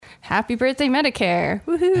Happy birthday, Medicare.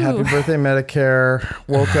 Woohoo. Happy birthday, Medicare.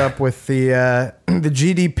 Woke up with the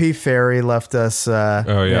GDP fairy left us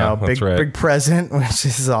big present, which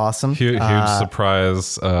is awesome. Huge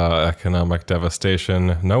surprise, economic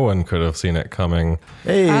devastation. No one could have seen it coming.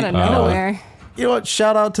 Hey, out of nowhere. You know what?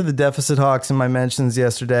 Shout out to the deficit hawks in my mentions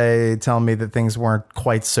yesterday, telling me that things weren't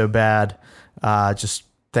quite so bad. Just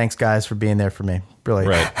thanks, guys, for being there for me. Really,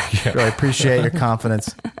 really appreciate your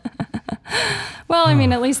confidence. Well, I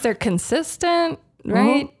mean, at least they're consistent,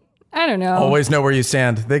 right? Mm-hmm. I don't know. Always know where you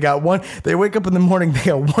stand. They wake up in the morning, they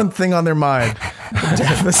got one thing on their mind.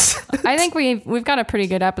 Deficit. I think we've got a pretty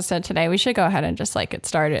good episode today. We should go ahead and just get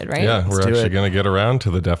started, right? Yeah, we're actually going to get around to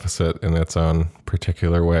the deficit in its own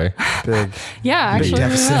particular way. Big. Yeah, actually, we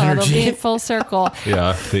will. It'll be full circle.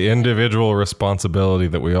 Yeah, the individual responsibility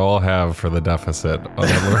that we all have for the deficit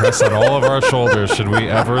rests on all of our shoulders should we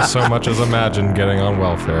ever so much as imagine getting on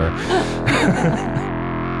welfare.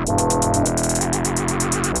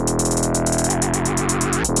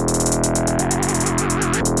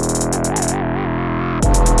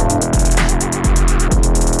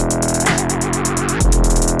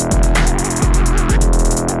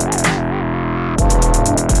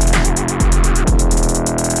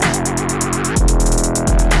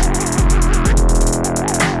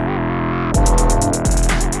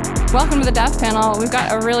 Welcome to the Death Panel. We've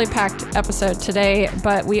got a really packed episode today,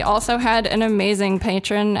 but we also had an amazing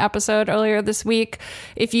patron episode earlier this week.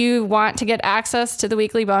 If you want to get access to the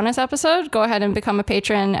weekly bonus episode, go ahead and become a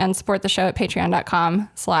patron and support the show at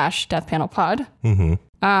patreon.com/deathpanelpod. Mm-hmm.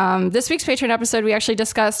 This week's Patreon episode, we actually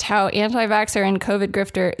discussed how anti-vaxxer and COVID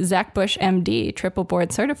grifter Zach Bush, MD, triple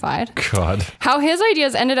board certified. God. How his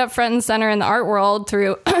ideas ended up front and center in the art world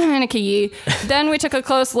through Annika Yee. Then we took a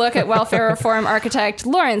close look at welfare reform architect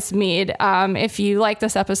Lawrence Mead. If you like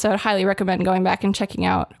this episode, highly recommend going back and checking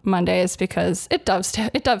out Mondays because it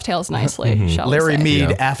dovetails nicely, Mm-hmm. shall we Larry say.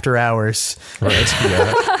 Mead after hours. Right.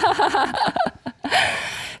 Yeah.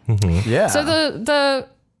 Mm-hmm. Yeah. So the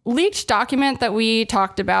leaked document that we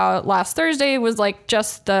talked about last Thursday was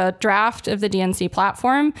just the draft of the DNC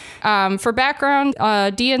platform. For background,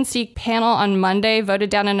 a DNC panel on Monday voted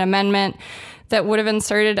down an amendment that would have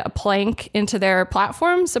inserted a plank into their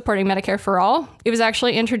platform supporting Medicare for All. It was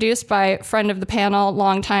actually introduced by friend of the panel,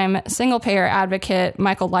 longtime single-payer advocate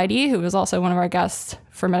Michael Leidy, who was also one of our guests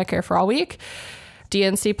for Medicare for All Week.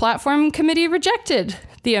 DNC Platform Committee rejected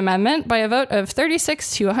the amendment by a vote of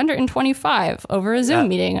 36 to 125 over a Zoom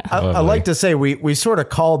meeting. I like to say we sort of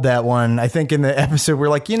called that one. I think in the episode, we're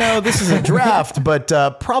like, this is a draft, but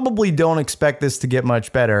probably don't expect this to get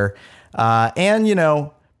much better. And,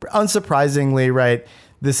 unsurprisingly, right,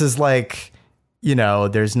 this is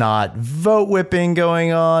there's not vote whipping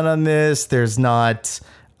going on this. There's not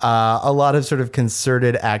a lot of sort of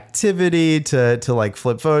concerted activity to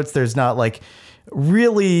flip votes. There's not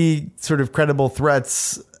really sort of credible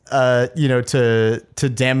threats,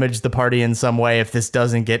 to damage the party in some way if this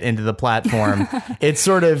doesn't get into the platform. It's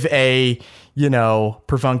sort of a,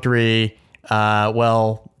 perfunctory,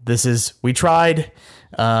 we tried.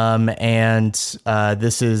 And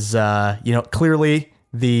this is, clearly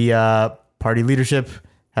the party leadership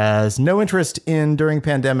has no interest in, during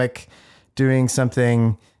pandemic, doing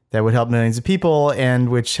something that would help millions of people and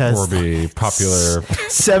which has or be popular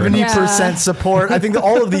 70% support. I think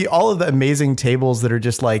all of the amazing tables that are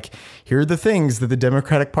just here are the things that the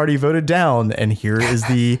Democratic Party voted down, and here is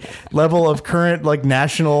the level of current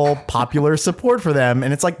national popular support for them.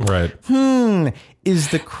 And it's right. Is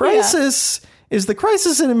the crisis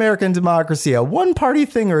in American democracy a one-party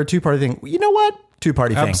thing or a two-party thing? You know what?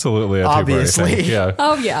 Two-party thing. Absolutely a obviously. Two-party thing. Yeah.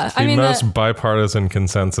 Oh, yeah. The most bipartisan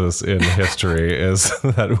consensus in history is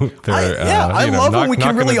that they're I love when we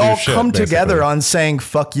can really all come together on on saying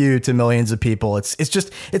fuck you to millions of people. It's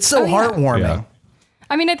so heartwarming. Yeah.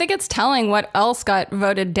 I mean, I think it's telling what else got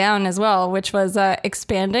voted down as well, which was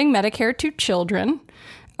expanding Medicare to children,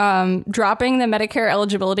 dropping the Medicare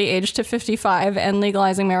eligibility age to 55, and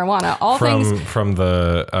legalizing marijuana.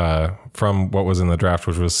 From what was in the draft,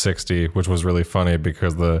 which was 60, which was really funny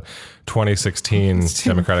because the 2016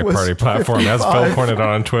 Democratic Party platform, 55. As Bill pointed out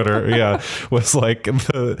on Twitter, was the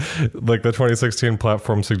 2016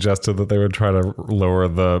 platform suggested that they would try to lower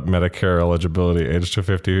the Medicare eligibility age to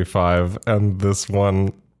 55, and this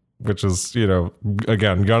one, which is,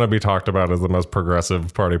 again, going to be talked about as the most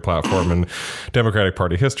progressive party platform in Democratic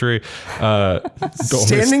Party history.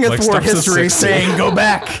 Standing athwart history saying, go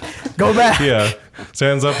back. Yeah.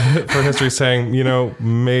 Stands up for history saying,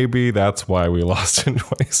 maybe that's why we lost in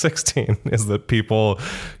 2016 is that people,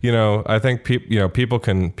 I think people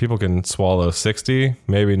can swallow 60,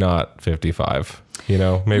 maybe not 55. You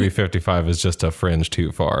know, maybe 55 is just a fringe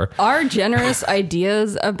too far. Our generous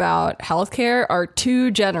ideas about healthcare are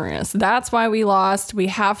too generous. That's why we lost. We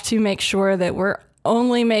have to make sure that we're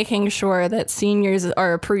only making sure that seniors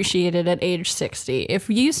are appreciated at age 60. If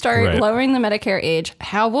you start lowering the Medicare age,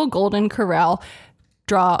 how will Golden Corral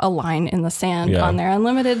draw a line in the sand on their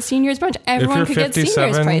unlimited seniors bunch? Everyone could get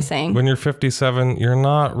seniors pricing. When you're 57, you're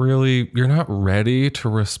not ready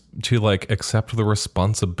to like accept the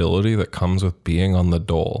responsibility that comes with being on the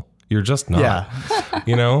dole. You're just not. Yeah.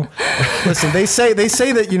 You know? Listen, they say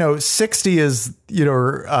that, you know, 60 is, you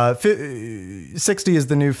know, 60 is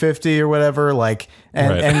the new 50 or whatever, like,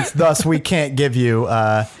 and thus we can't give you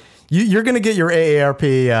you're going to get your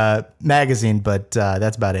AARP magazine, but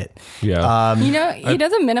that's about it. Yeah. You know,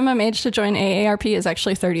 the minimum age to join AARP is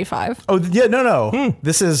actually 35. Oh, yeah, no.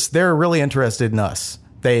 They're really interested in us.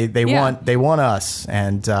 They want us,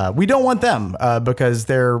 and we don't want them because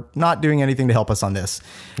they're not doing anything to help us on this.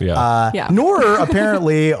 Nor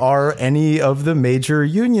apparently are any of the major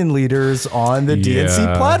union leaders on the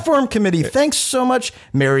DNC platform committee. Thanks so much,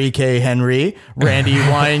 Mary Kay Henry, Randy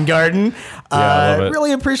Weingarten.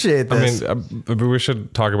 Really appreciate this. I mean, we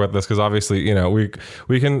should talk about this because obviously, you know,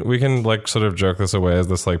 we can like sort of joke this away as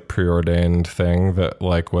this like preordained thing that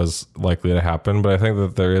like was likely to happen, but I think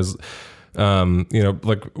that there is. You know,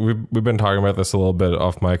 like we've been talking about this a little bit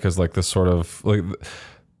off mic as like this sort of like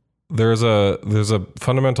there's a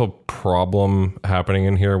fundamental problem happening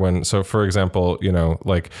in here when, so for example, you know,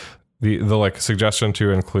 like the like suggestion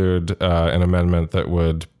to include an amendment that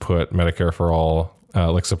would put Medicare for all,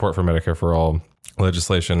 like support for Medicare for all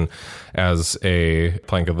legislation as a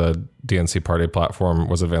plank of the DNC party platform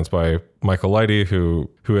was advanced by Michael Leidy, who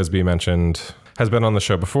as Bea mentioned, has been on the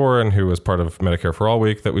show before and who was part of Medicare for All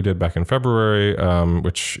Week that we did back in February,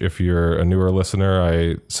 which if you're a newer listener,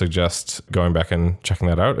 I suggest going back and checking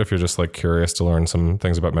that out if you're just like curious to learn some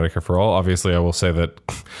things about Medicare for All. Obviously, I will say that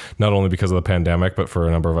not only because of the pandemic, but for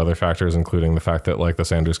a number of other factors, including the fact that like the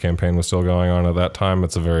Sanders campaign was still going on at that time,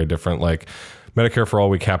 it's a very different like Medicare for All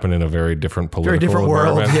Week happened in a very different political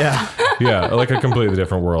environment. Yeah, like a completely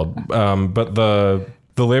different world. But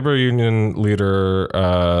the labor union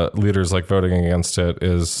leaders like voting against it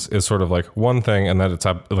is sort of like one thing, and that it's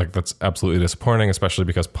that's absolutely disappointing, especially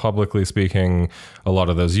because publicly speaking, a lot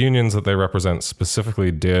of those unions that they represent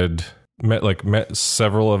specifically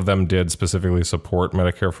several of them did specifically support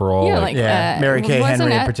Medicare for All. Mary Kay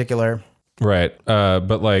Henry in particular. Right.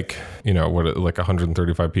 But like, you know, like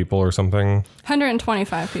 135 people or something?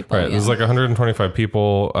 125 people. Right. There's like 125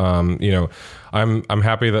 people. You know, I'm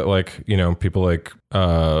happy that like, you know, people like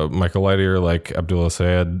Michael Leidy or like Abdullah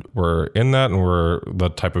Sayed were in that and were the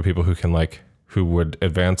type of people who would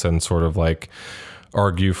advance and sort of like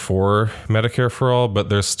argue for Medicare for all, but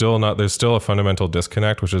there's still a fundamental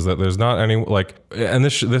disconnect, which is that there's not any like, and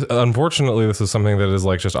this unfortunately this is something that is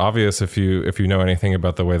like just obvious if you know anything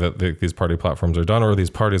about the way that these party platforms are done or these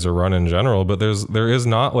parties are run in general, but there is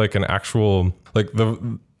not like an actual like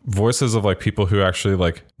the voices of like people who actually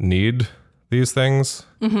like need these things,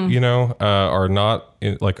 you know,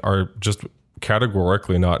 are just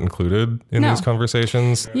categorically not included in these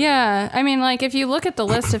conversations. Yeah. I mean, like if you look at the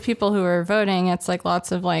list of people who are voting, it's like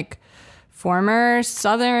lots of like former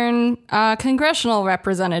Southern congressional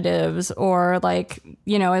representatives or like,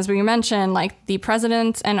 you know, as we mentioned, like the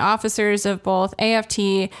presidents and officers of both AFT,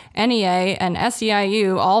 NEA, and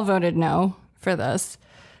SEIU all voted no for this.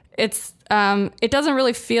 It's it doesn't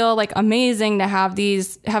really feel like amazing to have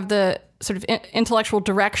the sort of intellectual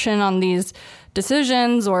direction on these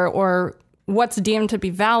decisions or what's deemed to be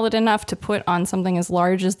valid enough to put on something as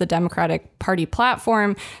large as the Democratic Party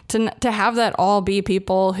platform, to have that all be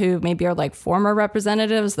people who maybe are like former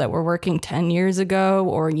representatives that were working 10 years ago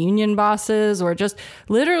or union bosses or just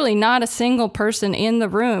literally not a single person in the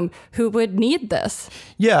room who would need this.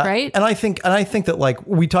 Yeah. Right. And I think that like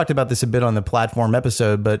we talked about this a bit on the platform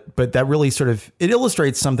episode, but that really sort of, it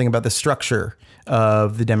illustrates something about the structure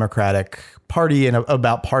of the Democratic Party and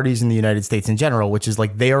about parties in the United States in general, which is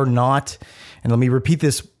like they are not, and let me repeat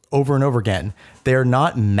this over and over again, they are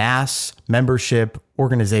not mass membership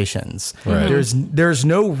organizations. Right. There's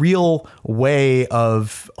no real way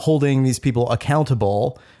of holding these people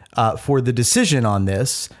accountable for the decision on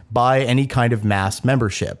this by any kind of mass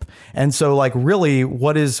membership. And so like really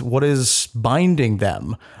what is binding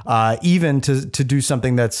them even to do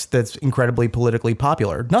something that's incredibly politically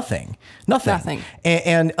popular? Nothing.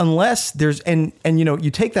 And unless there's, and you know,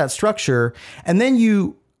 you take that structure and then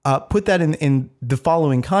you put that in the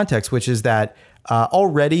following context, which is that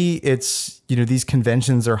already it's, these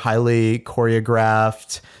conventions are highly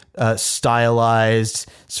choreographed, stylized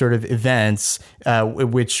sort of events,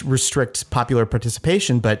 which restrict popular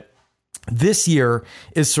participation. But this year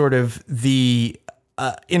is sort of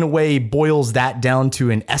in a way, boils that down to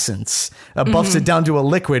an essence, buffs it down to a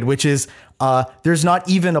liquid, which is there's not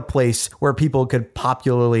even a place where people could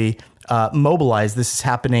popularly mobilize. This is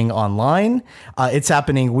happening online. It's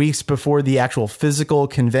happening weeks before the actual physical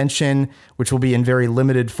convention, which will be in very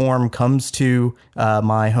limited form, comes to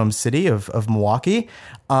my home city of Milwaukee.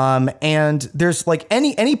 And there's like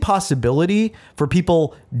any possibility for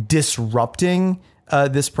people disrupting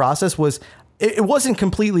this process it wasn't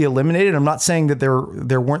completely eliminated. I'm not saying that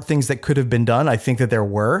there weren't things that could have been done. I think that there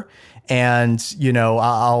were. And,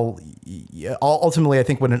 I'll ultimately, I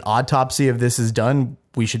think when an autopsy of this is done,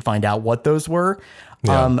 we should find out what those were.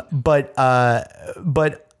 Yeah. But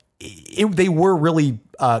they were really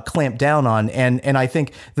clamped down on. And I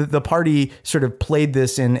think the party sort of played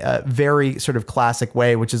this in a very sort of classic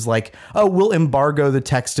way, which is like, oh, we'll embargo the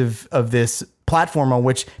text of this platform on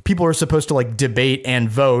which people are supposed to like debate and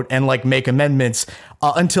vote and like make amendments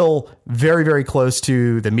until very, very close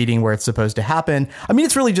to the meeting where it's supposed to happen. I mean,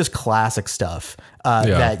 it's really just classic stuff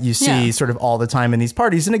that you see sort of all the time in these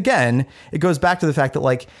parties. And again, it goes back to the fact that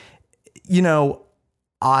like,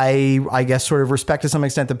 I guess sort of respect to some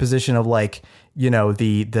extent the position of like,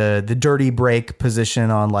 the dirty break position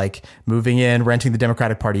on like moving in, renting the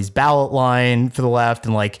Democratic Party's ballot line for the left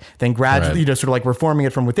and like then gradually, sort of like reforming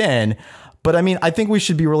it from within. But I mean, I think we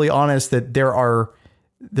should be really honest that there are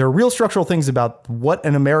real structural things about what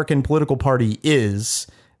an American political party is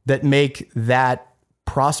that make that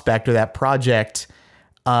prospect or that project,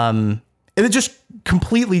 and it just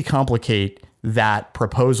completely complicate that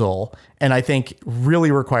proposal. And I think really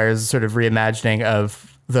requires sort of reimagining of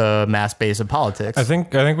the mass base of politics. I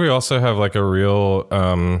think we also have like a real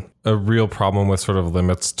problem with sort of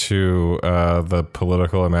limits to the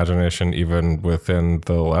political imagination, even within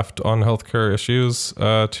the left on healthcare issues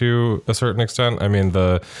to a certain extent. I mean,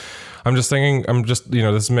 this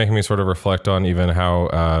is making me sort of reflect on even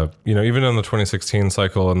how, even in the 2016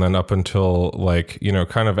 cycle and then up until like,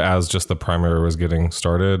 kind of as just the primary was getting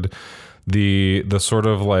started, the sort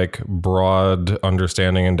of like broad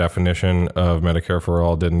understanding and definition of Medicare for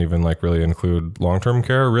all didn't even like really include long-term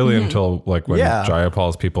care really until like when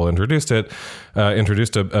Jayapal's people introduced a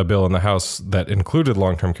bill in the House that included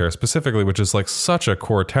long-term care specifically, which is like such a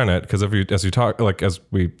core tenet. Because as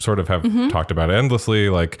we sort of have talked about endlessly,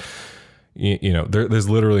 like, there's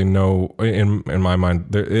literally no, in my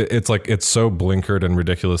mind, it's like, it's so blinkered and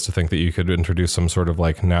ridiculous to think that you could introduce some sort of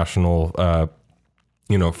like national,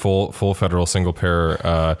 full federal single payer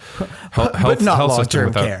health system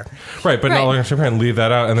without care, right? But not long-term care, and leave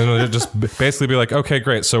that out, and then it'll just basically be like, okay,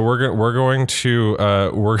 great. So we're gonna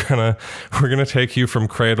take you from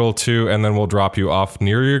cradle to, and then we'll drop you off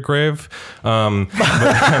near your grave. But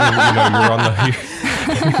then, you're on the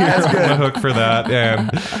hook for that,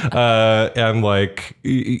 and like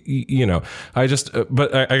I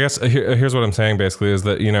guess here's what I'm saying basically is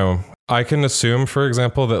that I can assume, for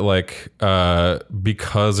example, that like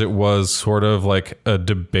because it was sort of like a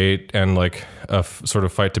debate and like a sort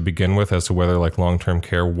of fight to begin with as to whether like long-term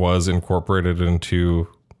care was incorporated into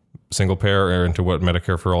single payer or into what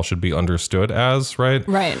Medicare for all should be understood as, right?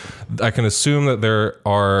 Right. I can assume that there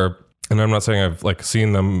are, and I'm not saying I've like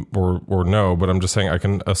seen them or no, but I'm just saying I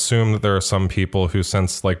can assume that there are some people who,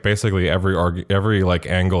 since like basically every like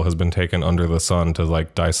angle has been taken under the sun to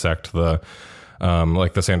like dissect the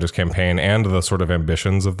like the Sanders campaign and the sort of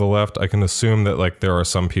ambitions of the left, I can assume that like there are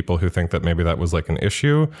some people who think that maybe that was like an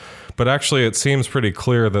issue. But actually it seems pretty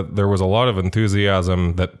clear that there was a lot of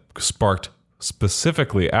enthusiasm that sparked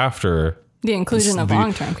specifically after the inclusion of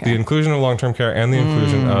long-term care. The inclusion of long-term care and the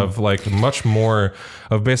inclusion of like much more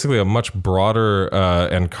of basically a much broader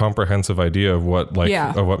and comprehensive idea of what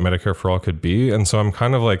of what Medicare for all could be. And so I'm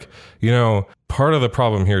kind of like, part of the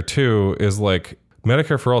problem here too is like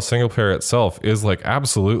Medicare for all single payer itself is like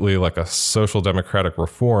absolutely like a social democratic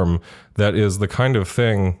reform that is the kind of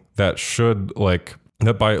thing that should like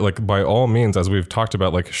that by all means, as we've talked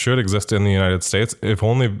about, like should exist in the United States, if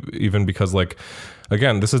only even because like,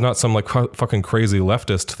 again, this is not some like fucking crazy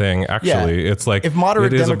leftist thing. Actually, it's like if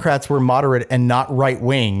moderate Democrats were moderate and not right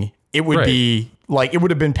wing, it would be like, it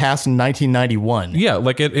would have been passed in 1991. Yeah.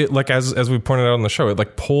 Like it like, as we pointed out on the show, it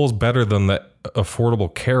like polls better than the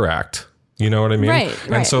Affordable Care Act. You know what I mean? Right.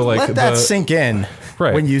 And so like let that sink in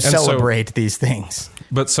when you celebrate these things.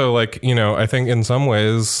 But so like, I think in some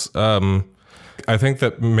ways, I think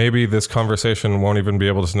that maybe this conversation won't even be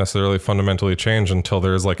able to necessarily fundamentally change until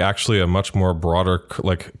there's like actually a much more broader,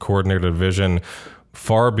 like coordinated vision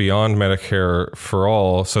far beyond Medicare for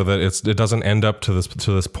all, so that it doesn't end up to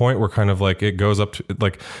this point where kind of like it goes up to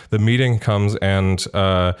like the meeting comes and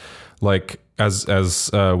like as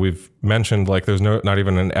we've mentioned, like there's not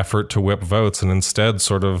even an effort to whip votes, and instead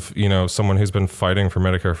sort of, you know, someone who's been fighting for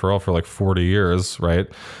Medicare for all for like 40 years, right?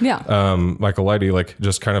 Yeah. Michael Lighty like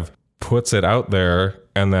just kind of puts it out there,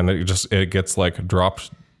 and then it gets like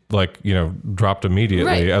dropped immediately,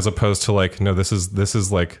 right, as opposed to like, no, this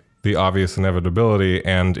is like the obvious inevitability,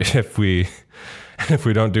 and if we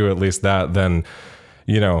don't do at least that, then,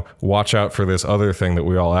 you know, watch out for this other thing that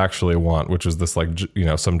we all actually want, which is this, like, you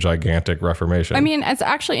know, some gigantic reformation. I mean, it's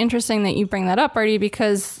actually interesting that you bring that up, Artie,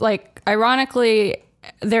 because, like, ironically,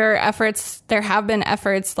 there have been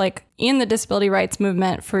efforts like in the disability rights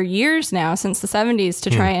movement for years now, since the 70s, to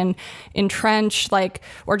try and entrench like,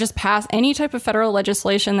 or just pass any type of federal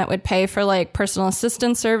legislation that would pay for like personal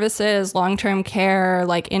assistance services, long-term care,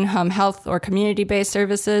 like in-home health or community-based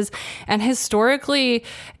services. And historically,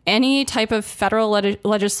 any type of federal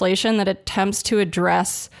legislation that attempts to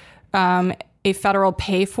address a federal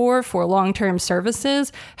pay for long-term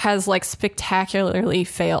services has like spectacularly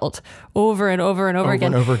failed over and over and over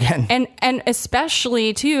again. And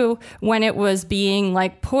especially too, when it was being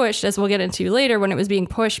like pushed, as we'll get into later, when it was being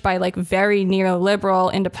pushed by like very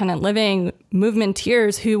neoliberal independent living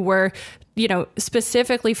movementeers who were, you know,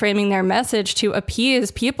 specifically framing their message to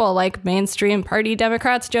appease people like mainstream party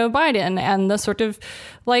Democrats, Joe Biden, and the sort of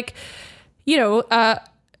like, you know,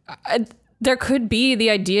 there could be the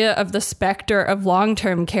idea of the specter of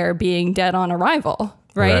long-term care being dead on arrival,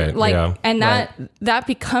 right? Like, yeah. And that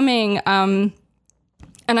becoming an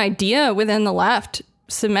idea within the left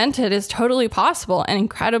cemented is totally possible and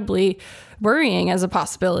incredibly worrying as a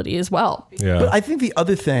possibility as well. Yeah. But I think the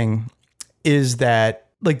other thing is that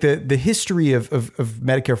like the history of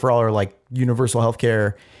Medicare for all, or like universal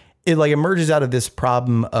healthcare, it like emerges out of this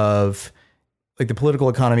problem of like the political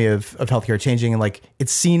economy of healthcare changing, and like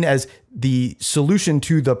it's seen as the solution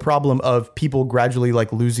to the problem of people gradually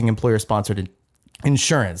like losing employer sponsored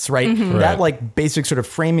insurance, right? Mm-hmm. That like basic sort of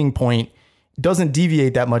framing point doesn't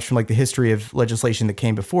deviate that much from like the history of legislation that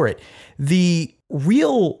came before it. The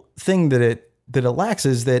real thing that it lacks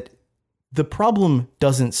is that the problem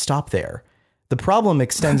doesn't stop there. The problem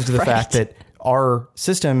extends to the fact that our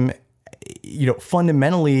system, you know,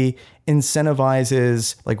 fundamentally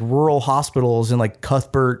incentivizes like rural hospitals in like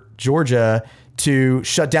Cuthbert, Georgia, to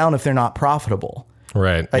shut down if they're not profitable.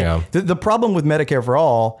 Right. Yeah. The problem with Medicare for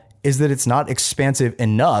all is that it's not expansive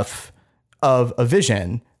enough of a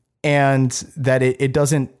vision, and that it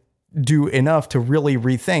doesn't do enough to really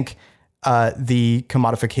rethink the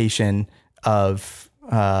commodification of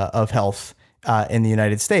health in the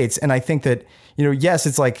United States. And I think that, you know, yes,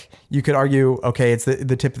 it's like you could argue, okay, it's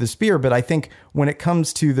the tip of the spear. But I think when it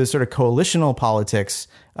comes to the sort of coalitional politics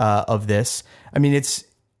of this, I mean, it's,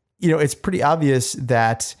 you know, it's pretty obvious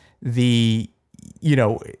that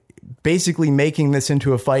basically making this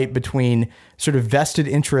into a fight between sort of vested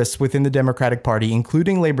interests within the Democratic Party,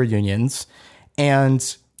 including labor unions,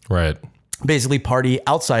 and basically party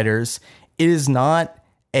outsiders, is not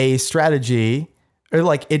a strategy, or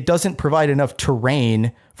like it doesn't provide enough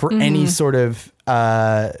terrain for any sort of,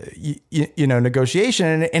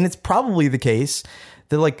 negotiation. And it's probably the case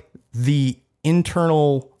that like the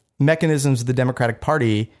internal mechanisms of the Democratic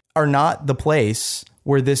Party are not the place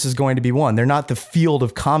where this is going to be won. They're not the field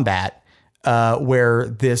of combat where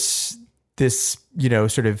this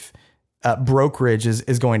sort of brokerage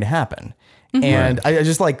is going to happen. Mm-hmm. And I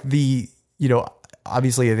just like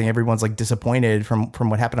obviously I think everyone's like disappointed from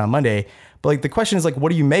what happened on Monday, but like the question is like,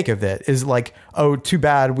 what do you make of it? Is like, oh, too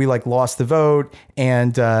bad we like lost the vote,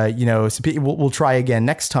 and we'll try again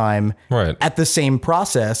next time at the same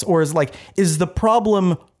process, or is the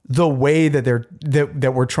problem the way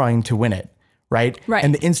that we're trying to win it, right?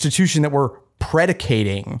 And the institution that we're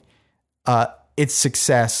predicating its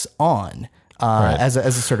success on as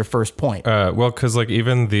a sort of first point. Well, because like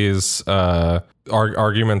even these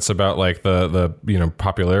arguments about like the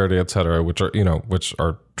popularity, et cetera, which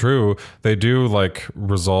are true, they do like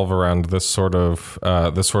resolve around this sort of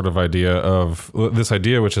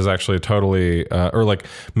idea, which is actually totally or like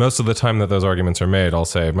most of the time that those arguments are made, I'll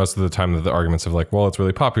say most of the time that the arguments of like, well, it's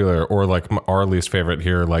really popular, or like our least favorite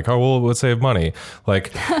here, like, oh, well, let's save money,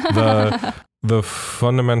 like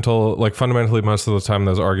fundamentally most of the time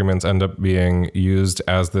those arguments end up being used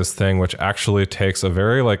as this thing which actually takes a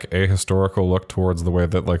very like ahistorical look towards the way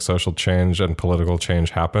that like social change and political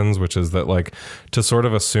change happens, which is that like to sort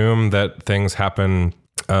of assume that things happen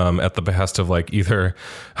at the behest of like either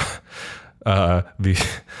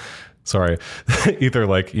either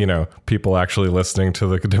like, people actually listening to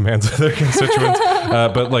the demands of their constituents,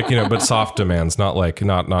 but soft demands,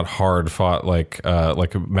 not hard fought, like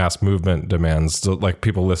mass movement demands, so like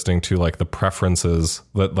people listening to like the preferences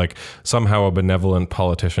that like somehow a benevolent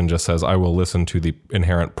politician just says, I will listen to the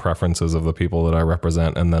inherent preferences of the people that I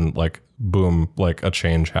represent. And then like, boom, like a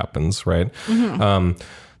change happens. Right.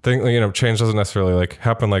 Change doesn't necessarily like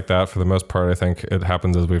happen like that for the most part. I think it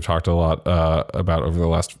happens, as we've talked a lot about over the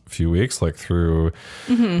last few weeks, like through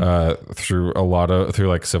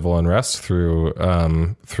like civil unrest, through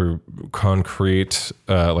concrete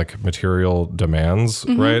like material demands,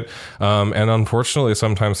 right? And unfortunately,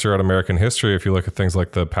 sometimes throughout American history, if you look at things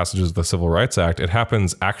like the passages of the Civil Rights Act, it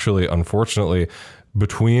happens actually, unfortunately,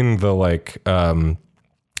 between the like.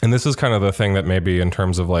 And this is kind of the thing that maybe in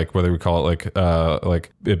terms of like whether we call it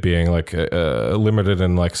like it being like limited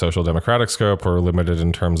in like social democratic scope or limited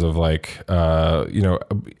in terms of like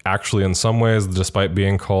actually in some ways, despite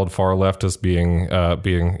being called far leftist, being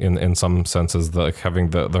in some senses like having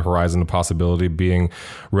the horizon of possibility, being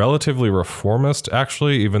relatively reformist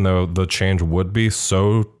actually, even though the change would be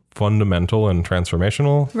so fundamental and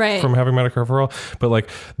transformational from having Medicare for all. But like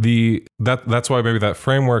that's why maybe that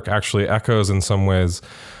framework actually echoes in some ways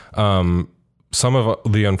some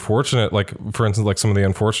of the unfortunate, like for instance, like some of the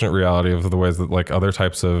unfortunate reality of the ways that like other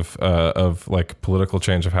types of like political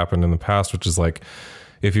change have happened in the past, which is like,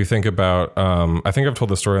 if you think about, I think I've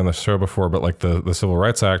told the story on the show before, but like the Civil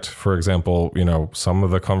Rights Act, for example, some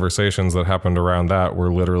of the conversations that happened around that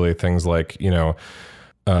were literally things like,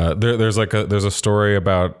 there's a story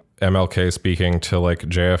about MLK speaking to like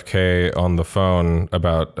JFK on the phone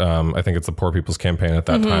about, I think it's the Poor People's Campaign at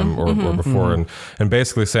that time or before. And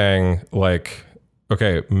basically saying like,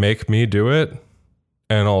 okay, make me do it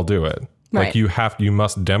and I'll do it. Right. Like you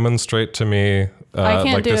must demonstrate to me, I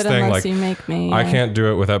can't like do this it thing, unless like you make me. I can't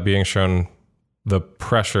do it without being shown the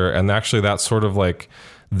pressure. And actually that's sort of like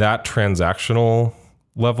that transactional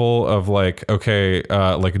level of like, okay,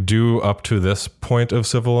 like do up to this point of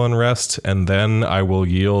civil unrest, and then I will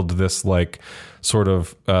yield this like sort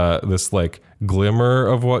of this like glimmer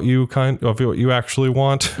of what you actually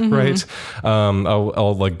want, right?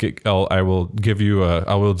 I will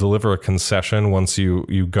deliver a concession once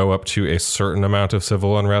you go up to a certain amount of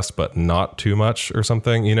civil unrest, but not too much or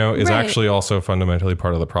something, is actually also fundamentally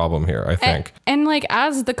part of the problem here, I think. And like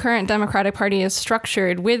as the current Democratic Party is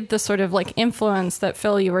structured with the sort of like influence that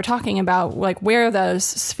Phil, you were talking about, like where those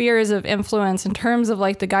spheres of influence in terms of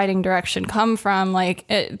like the guiding direction come from, like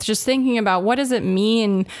just thinking about what does it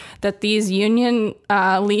mean that these union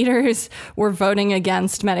leaders were voting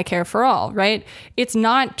against Medicare for all, right? It's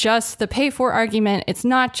not just the pay for argument. It's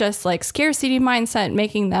not just like scarcity mindset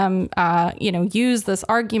making them, use this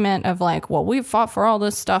argument of like, well, we've fought for all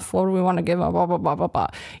this stuff. What do we want to give up? Blah, blah, blah, blah, blah.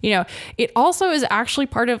 It also is actually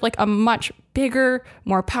part of like a much bigger,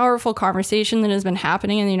 more powerful conversation that has been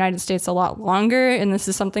happening in the United States a lot longer. And this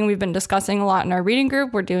is something we've been discussing a lot in our reading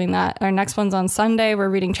group. We're doing that. Our next one's on Sunday. We're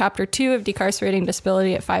reading chapter 2 of Decarcerating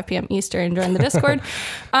Disability at 5 p.m. Eastern during the Discord.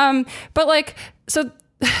 So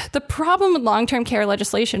the problem with long-term care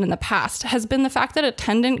legislation in the past has been the fact that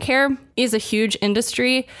attendant care is a huge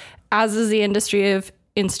industry, as is the industry of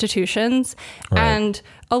institutions. Right. And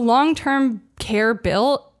a long-term care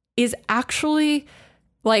bill is actually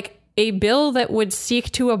like a bill that would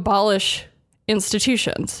seek to abolish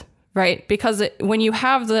institutions, right? Because when you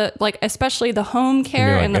have the, like, especially the home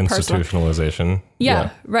care and the institutionalization.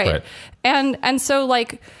 Yeah, right. And so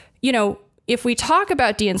like, if we talk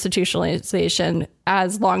about deinstitutionalization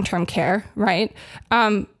as long-term care, right?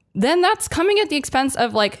 Then that's coming at the expense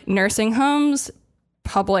of like nursing homes,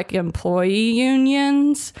 public employee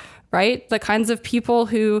unions, right? The kinds of people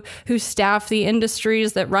who staff the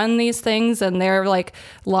industries that run these things, and they're like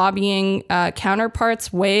lobbying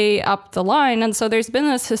counterparts way up the line. And so there's been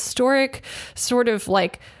this historic sort of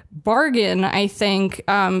like bargain, I think,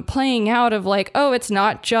 playing out of like, oh, it's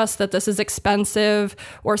not just that this is expensive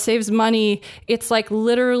or saves money. It's like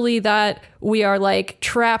literally that we are like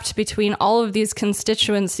trapped between all of these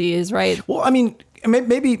constituencies, right? Well, I mean,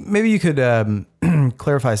 maybe you could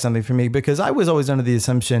clarify something for me, because I was always under the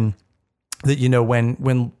assumption that,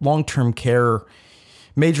 when long-term care,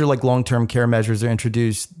 major like long-term care measures are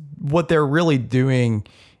introduced, what they're really doing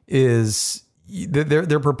is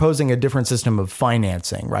they're proposing a different system of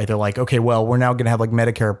financing, right? They're like, okay, well, we're now going to have like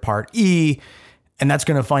Medicare Part E, and that's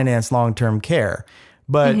going to finance long-term care.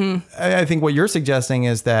 But I think what you're suggesting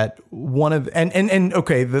is that one of, and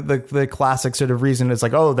okay, the classic sort of reason is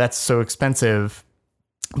like, oh, that's so expensive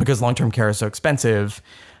because long-term care is so expensive.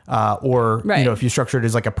 Or, Right. if you structure it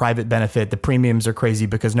as like a private benefit, the premiums are crazy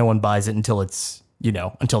because no one buys it until it's,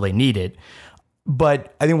 until they need it.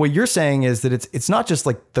 But I think what you're saying is that it's not just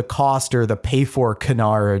like the cost or the pay for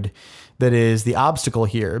canard that is the obstacle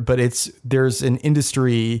here, but there's an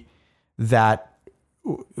industry that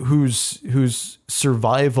whose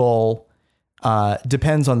survival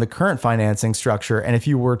depends on the current financing structure. And if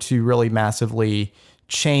you were to really massively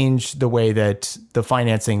change the way that the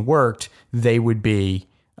financing worked, they would be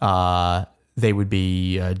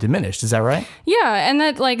diminished. Is that right? Yeah, and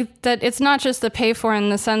that it's not just the pay for in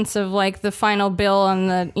the sense of like the final bill and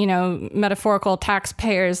the metaphorical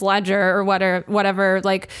taxpayers ledger or whatever.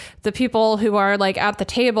 Like the people who are like at the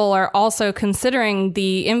table are also considering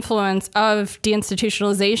the influence of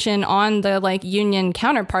deinstitutionalization on the like union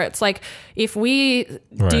counterparts. Like if we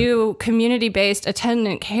do community-based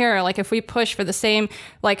attendant care, like if we push for the same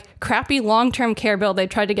like crappy long-term care bill they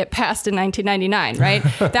tried to get passed in 1999,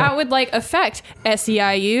 right? That would like affect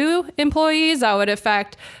SEIU employees. That would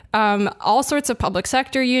affect all sorts of public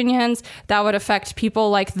sector unions. That would affect people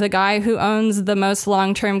like the guy who owns the most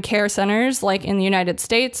long-term care centers like in the United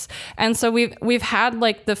States. And so we've had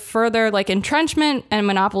like the further like entrenchment and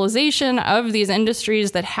monopolization of these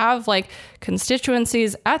industries that have like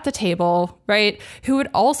constituencies at the table, right, who would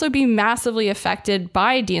also be massively affected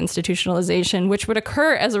by deinstitutionalization, which would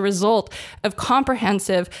occur as a result of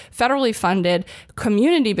comprehensive, federally funded,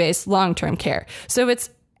 community-based long-term care. So it's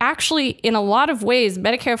actually, in a lot of ways,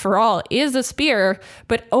 Medicare for All is a spear,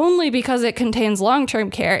 but only because it contains long-term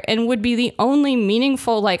care and would be the only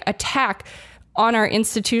meaningful like attack on our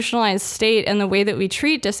institutionalized state and the way that we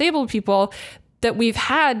treat disabled people that we've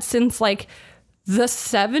had since like the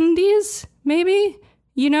 70s, maybe,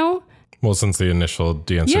 Well, since the initial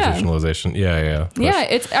deinstitutionalization. Yeah.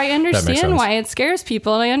 Yeah, I understand why it scares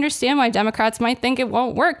people, and I understand why Democrats might think it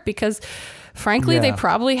won't work because, frankly, they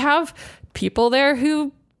probably have people there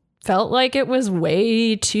who felt like it was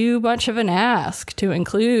way too much of an ask to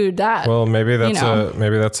include that. Well, maybe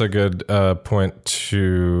that's a good point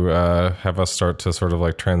to have us start to sort of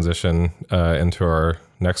like transition into our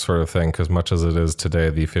next sort of thing, because much as it is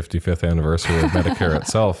today the 55th anniversary of Medicare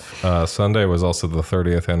itself, Sunday was also the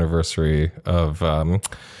 30th anniversary of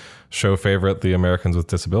show favorite, the Americans with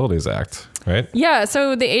Disabilities Act, right? Yeah,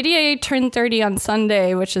 so the ADA turned 30 on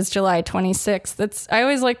Sunday, which is July 26th. I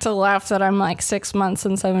always like to laugh that I'm like 6 months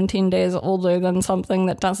and 17 days older than something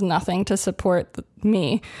that does nothing to support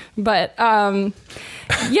me. But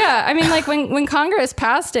yeah, I mean, like when Congress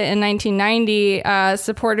passed it in 1990,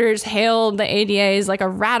 supporters hailed the ADA as like a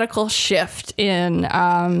radical shift in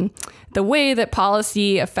the way that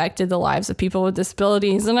policy affected the lives of people with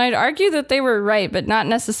disabilities. And I'd argue that they were right, but not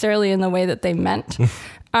necessarily in the way that they meant.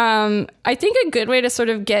 I think a good way to sort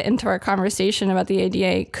of get into our conversation about the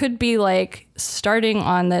ADA could be like starting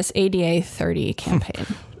on this ADA 30 campaign.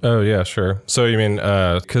 Oh, yeah, sure. So you mean,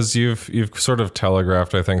 because you've sort of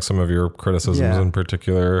telegraphed, I think, some of your criticisms in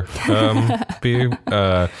particular, B.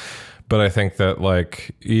 But I think that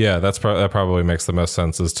like, yeah, that probably makes the most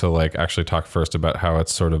sense, is to like actually talk first about how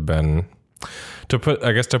it's sort of been, to put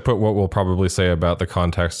what we'll probably say about the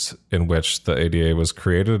context in which the ADA was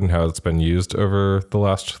created and how it's been used over the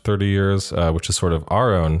last 30 years, which is sort of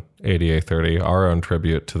our own ADA 30, our own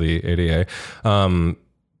tribute to the ADA.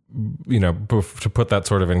 To put that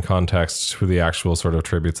sort of in context to the actual sort of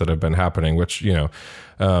tributes that have been happening, which,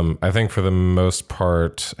 I think for the most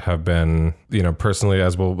part have been, personally,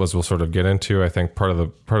 as we'll sort of get into, I think part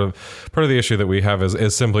of the issue that we have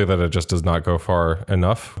is simply that it just does not go far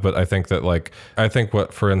enough. But I think that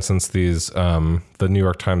what, for instance, these, the New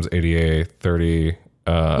York Times ADA 30,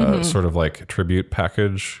 sort of like tribute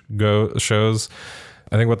package shows,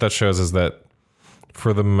 I think what that shows is that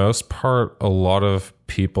for the most part, a lot of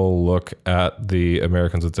people look at the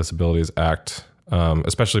Americans with Disabilities Act,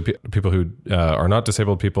 especially people who are not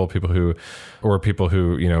disabled people who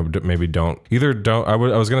maybe don't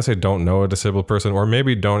know a disabled person, or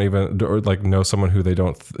maybe don't even, or like know someone who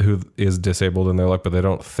is disabled in their life, but they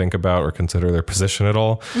don't think about or consider their position at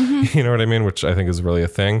all. Mm-hmm. You know what I mean? Which I think is really a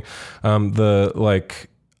thing. I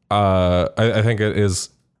think it is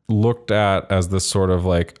looked at as this sort of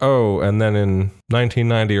like, oh, and then in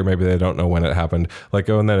 1990, or maybe they don't know when it happened, like,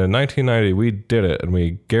 oh, and then in 1990 we did it and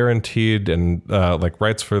we guaranteed and like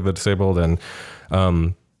rights for the disabled, and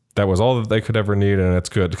that was all that they could ever need, and it's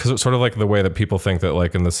good, because it's sort of like the way that people think that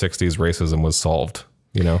like in the 60s racism was solved.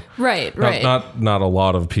 you know? Right. Not a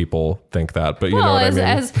lot of people think that, but you know what I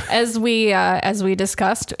mean? As we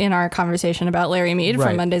discussed in our conversation about Larry Mead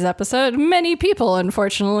from Monday's episode, many people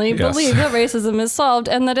unfortunately believe that racism is solved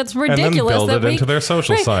and that it's ridiculous. And then build it into their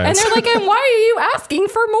social science. And they're like, and why are you asking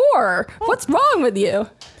for more? What's wrong with you?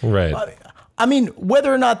 Right. I mean,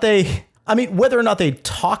 whether or not they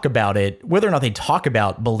talk about it, whether or not they talk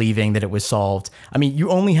about believing that it was solved, I mean,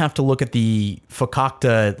 you only have to look at the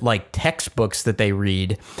Fakakta like textbooks that they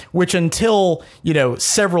read, which until,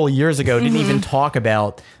 several years ago didn't even talk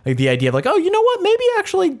about like the idea of like, oh, you know what,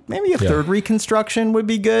 maybe a third reconstruction would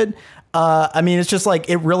be good. I mean, it's just like,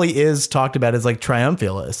 it really is talked about as like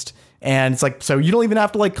triumphalist. And it's like, so you don't even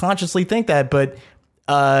have to like consciously think that, but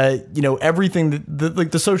everything,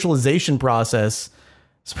 the socialization process,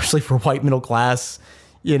 especially for white middle class,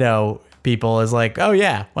 people, is like, oh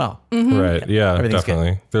yeah, well, right, yeah,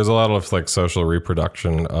 definitely. Good. There's a lot of like social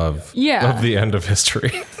reproduction of the end of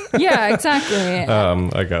history. Yeah, exactly.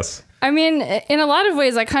 I guess. I mean, in a lot of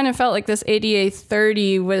ways, I kind of felt like this ADA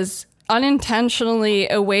 30 was unintentionally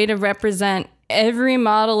a way to represent every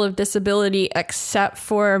model of disability except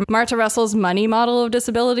for Martha Russell's money model of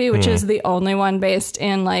disability, which is the only one based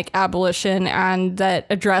in like abolition and that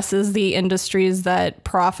addresses the industries that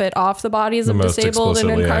profit off the bodies of disabled and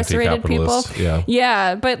incarcerated people.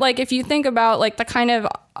 Yeah. But like, if you think about like the kind of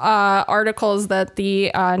articles that the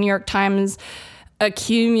New York Times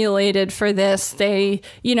accumulated for this, they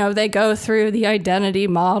go through the identity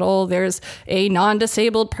model. There's a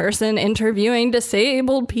non-disabled person interviewing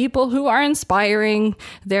disabled people who are inspiring.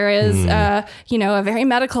 There is a very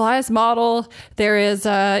medicalized model. There is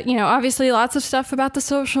obviously lots of stuff about the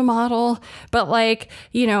social model, but like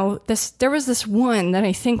there was this one that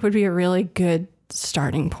I think would be a really good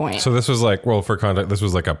starting point. So this was like, well, for context, this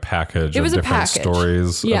was like a package of different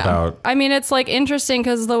stories about. I mean, it's like interesting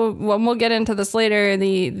because when we'll get into this later,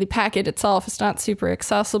 the packet itself is not super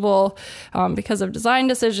accessible because of design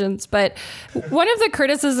decisions. But one of the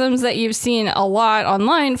criticisms that you've seen a lot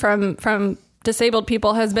online from disabled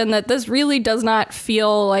people has been that this really does not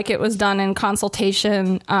feel like it was done in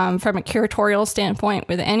consultation from a curatorial standpoint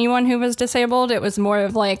with anyone who was disabled. It was more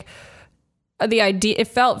of like, the idea, it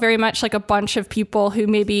felt very much like a bunch of people who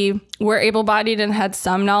maybe were able-bodied and had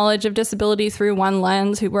some knowledge of disability through one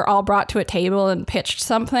lens, who were all brought to a table and pitched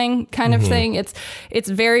something kind of thing. It's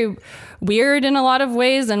very weird in a lot of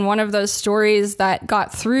ways. And one of those stories that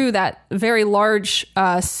got through that very large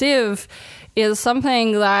sieve is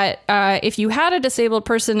something that if you had a disabled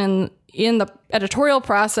person in the editorial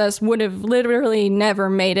process would have literally never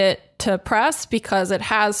made it to press, because it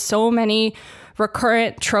has so many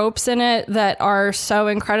recurrent tropes in it that are so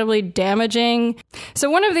incredibly damaging. So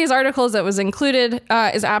one of these articles that was included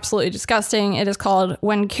is absolutely disgusting. It is called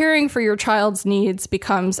 "When Caring for Your Child's Needs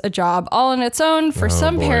Becomes a Job All on Its Own. For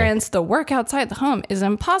some parents, the work outside the home is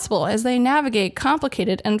impossible as they navigate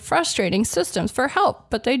complicated and frustrating systems for help,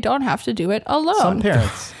 but they don't have to do it alone." Some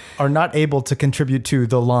parents are not able to contribute to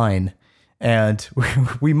the line, and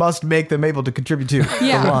we must make them able to contribute to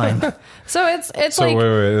the line. So it's so like,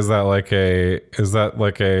 wait, is that like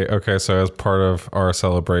a okay, so as part of our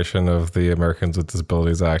celebration of the Americans with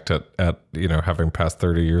Disabilities Act at having passed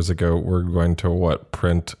 30 years ago, we're going to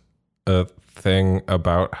print a thing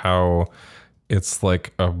about how it's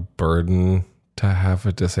like a burden to have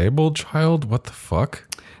a disabled child? What the fuck?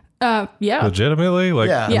 Legitimately,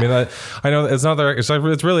 I mean, I know it's not that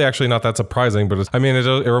it's really actually not that surprising, but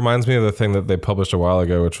it reminds me of the thing that they published a while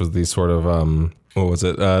ago, which was the sort of what was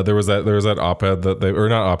it? There was that op-ed that they, or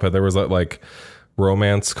not op-ed, there was that like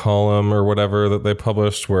romance column or whatever that they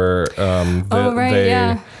published where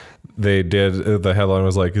they did, the headline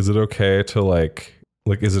was like, is it okay to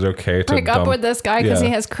is it okay to break up with this guy because he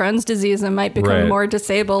has Crohn's disease and might become more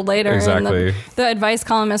disabled later? Exactly. And the advice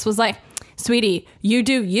columnist was like, "Sweetie, you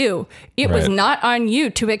do you. It was not on you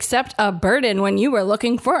to accept a burden when you were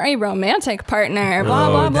looking for a romantic partner." Blah,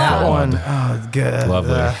 blah, blah. That one. Oh, good.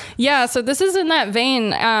 Lovely. Yeah, so this is in that vein.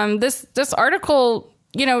 This article,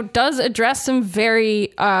 does address some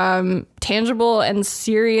very tangible and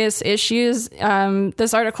serious issues.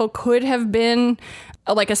 This article could have been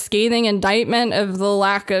like a scathing indictment of the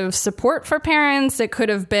lack of support for parents. It could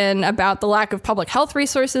have been about the lack of public health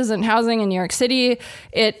resources and housing in New York City.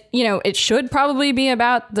 It should probably be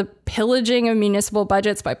about the pillaging of municipal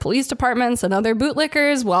budgets by police departments and other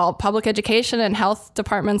bootlickers, while public education and health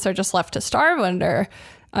departments are just left to starve under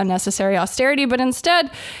unnecessary austerity. But instead,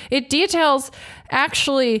 it details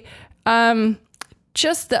actually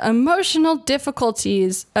just the emotional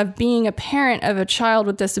difficulties of being a parent of a child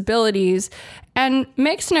with disabilities, and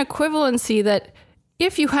makes an equivalency that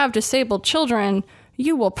if you have disabled children,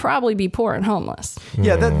 you will probably be poor and homeless.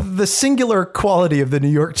 Yeah, the singular quality of the New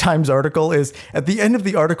York Times article is at the end of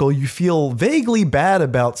the article, you feel vaguely bad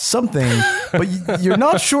about something, but you're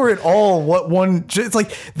not sure at all what one. It's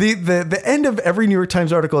like the end of every New York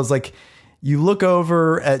Times article is like you look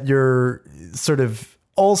over at your sort of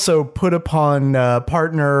also put upon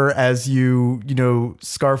partner as you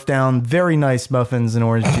scarf down very nice muffins and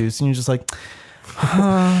orange juice, and you're just like,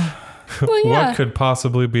 well, yeah. What could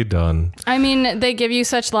possibly be done? I mean, they give you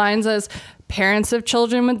such lines as parents of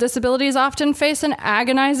children with disabilities often face an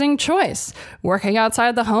agonizing choice, working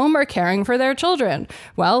outside the home or caring for their children.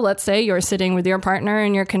 Well, let's say you're sitting with your partner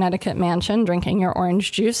in your Connecticut mansion, drinking your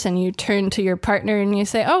orange juice, and you turn to your partner and you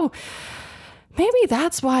say, oh, maybe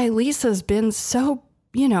that's why Lisa's been so,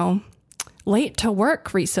 late to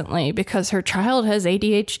work recently, because her child has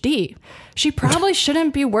ADHD. She probably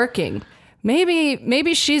shouldn't be working.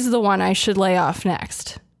 Maybe she's the one I should lay off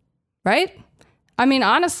next, right? I mean,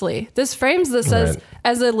 honestly, this frames this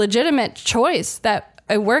as a legitimate choice that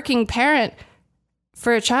a working parent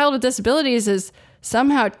for a child with disabilities is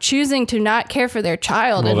somehow choosing to not care for their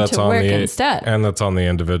child and to work instead. And that's on the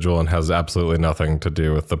individual and has absolutely nothing to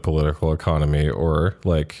do with the political economy or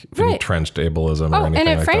entrenched ableism or anything like that. And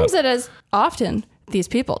it frames it as often these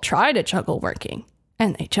people try to juggle working.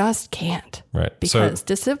 And they just can't. Right. Because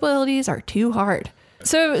disabilities are too hard.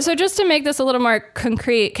 So just to make this a little more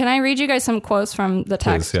concrete, can I read you guys some quotes from the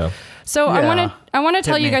text? Please, yeah. So yeah. I want to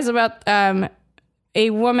tell you guys about a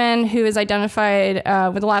woman who is identified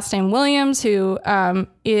with the last name Williams, who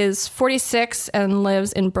is 46 and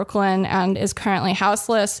lives in Brooklyn and is currently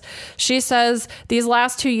houseless. She says, these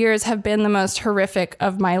last 2 years have been the most horrific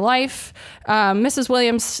of my life. Mrs.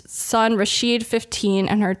 Williams' son, Rashid, 15,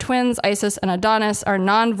 and her twins, Isis and Adonis, are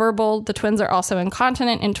nonverbal. The twins are also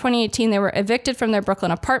incontinent. In 2018, they were evicted from their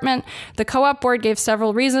Brooklyn apartment. The co-op board gave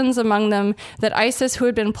several reasons, among them that Isis, who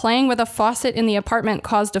had been playing with a faucet in the apartment,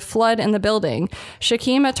 caused a flood in the building.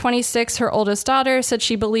 Shakima, 26, her oldest daughter, said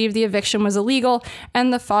she believed the eviction was illegal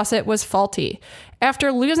and the faucet was faulty.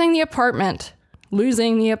 After losing the apartment,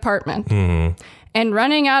 and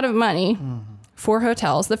running out of money for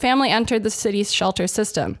hotels, the family entered the city's shelter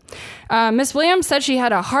system. Miss Williams said she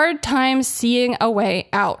had a hard time seeing a way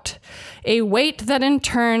out, a weight that in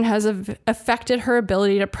turn has affected her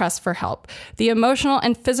ability to press for help. The emotional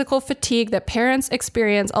and physical fatigue that parents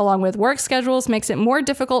experience along with work schedules makes it more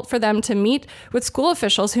difficult for them to meet with school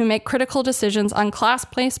officials who make critical decisions on class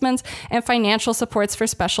placements and financial supports for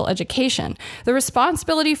special education. The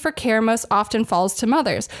responsibility for care most often falls to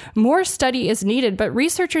mothers. More study is needed, but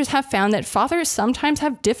researchers have found that fathers sometimes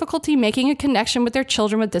have difficulty making a connection with their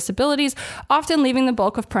children with disabilities, often leaving the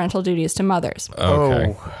bulk of parental duties to mothers.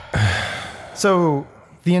 Okay. So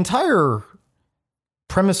the entire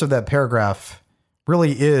premise of that paragraph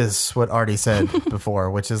really is what Artie said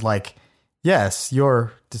before, which is like, yes,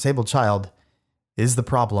 your disabled child is the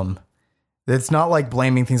problem. It's not like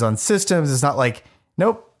blaming things on systems. It's not like,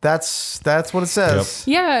 nope, that's what it says.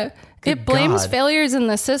 Yep. Yeah. Good it blames God. failures in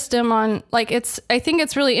the system on I think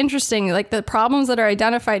it's really interesting. Like the problems that are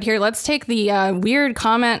identified here. Let's take the weird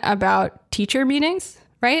comment about teacher meetings,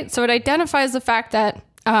 right? So it identifies the fact that,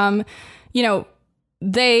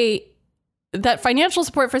 that financial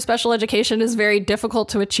support for special education is very difficult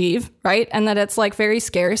to achieve, right? And that it's very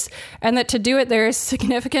scarce, and that to do it, there is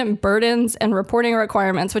significant burdens and reporting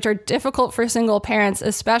requirements, which are difficult for single parents,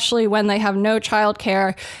 especially when they have no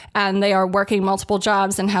childcare and they are working multiple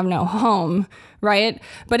jobs and have no home, right?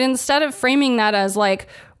 But instead of framing that as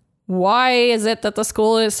why is it that the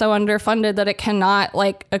school is so underfunded that it cannot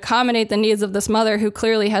accommodate the needs of this mother who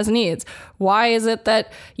clearly has needs? Why is it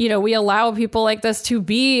that, we allow people like this to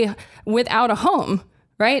be without a home,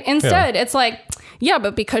 right? Instead, It's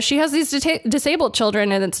but because she has these disabled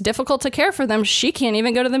children and it's difficult to care for them, she can't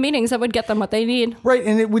even go to the meetings that would get them what they need. Right.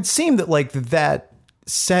 And it would seem that that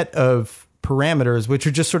set of parameters, which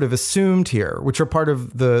are just sort of assumed here, which are part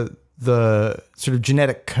of the sort of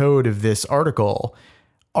genetic code of this article,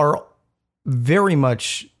 are very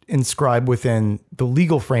much inscribed within the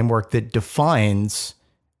legal framework that defines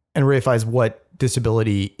and reifies what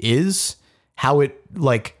disability is, how it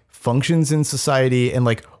functions in society, and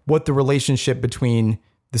what the relationship between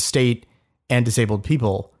the state and disabled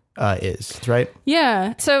people is, right?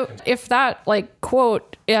 Yeah. So if that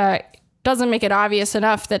quote doesn't make it obvious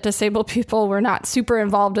enough that disabled people were not super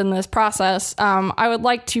involved in this process, I would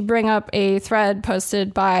like to bring up a thread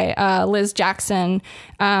posted by Liz Jackson,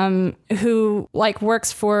 who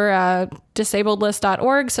works for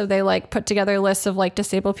disabledlist.org. So they put together lists of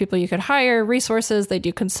disabled people you could hire, resources, they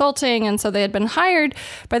do consulting. And so they had been hired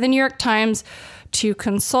by the New York Times to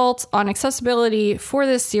consult on accessibility for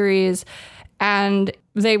this series. And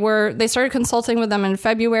they started consulting with them in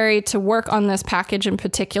February to work on this package in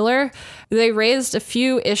particular. They raised a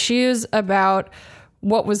few issues about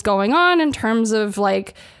what was going on in terms of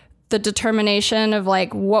like the determination of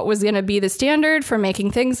like what was going to be the standard for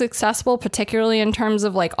making things accessible, particularly in terms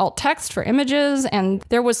of like alt text for images. And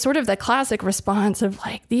there was sort of the classic response of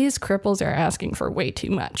like, these cripples are asking for way too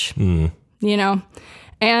much, you know?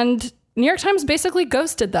 And New York Times basically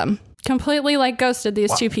ghosted them, completely like ghosted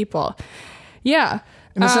these two people. Yeah.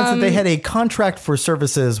 In the sense that they had a contract for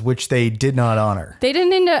services which they did not honor. They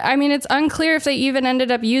didn't end up, I mean, it's unclear if they even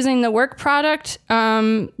ended up using the work product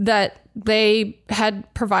that they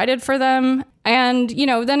had provided for them. And, you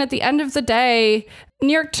know, then at the end of the day,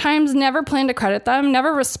 New York Times never planned to credit them,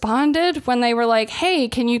 never responded when they were like, hey,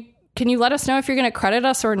 can you let us know if you're going to credit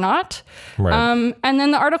us or not? Right. And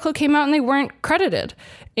then the article came out and they weren't credited.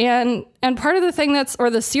 And part of the thing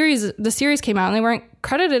the series came out and they weren't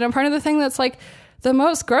credited. And part of the thing that's like the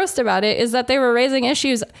most gross about it is that they were raising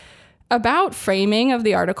issues about framing of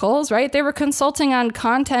the articles, right? They were consulting on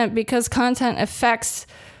content because content affects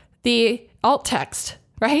the alt text,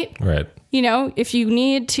 right? Right. You know, if you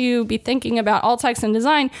need to be thinking about alt text and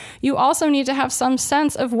design, you also need to have some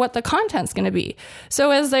sense of what the content's going to be.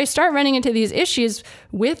 So as they start running into these issues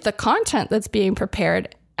with the content that's being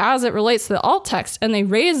prepared as it relates to the alt text, and they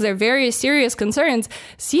raise their very serious concerns,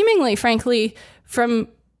 seemingly, frankly, from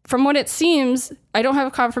what it seems, I don't have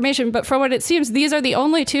a confirmation, but from what it seems, these are the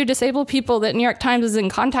only two disabled people that New York Times is in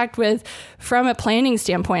contact with from a planning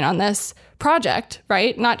standpoint on this project,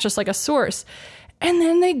 right? Not just like a source. And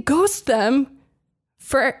then they ghost them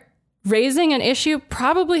for raising an issue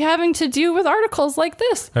probably having to do with articles like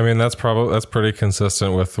this. I mean, that's pretty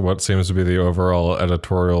consistent with what seems to be the overall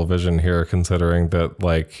editorial vision here, considering that,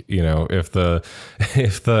 like, you know, if the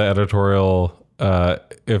editorial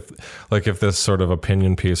if this sort of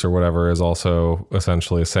opinion piece or whatever is also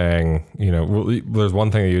essentially saying, you know, there's one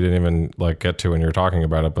thing that you didn't even like get to when you're talking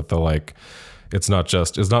about it, but it's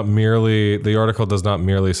not merely, the article does not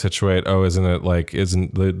merely situate,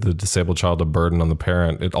 isn't the disabled child a burden on the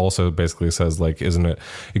parent? It also basically says, like, it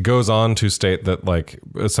goes on to state that, like,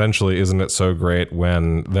 essentially, isn't it so great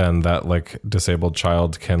when then that, like, disabled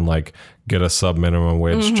child can, like, get a sub minimum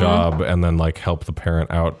wage job and then, like, help the parent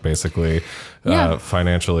out basically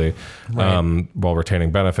financially, right, while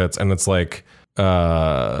retaining benefits. And it's like,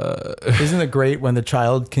 isn't it great when the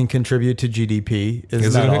child can contribute to GDP?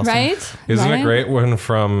 Isn't that awesome? Right? Isn't it great when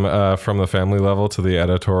from the family level to the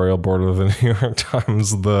editorial board of the New York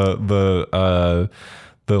Times, the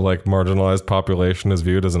like marginalized population is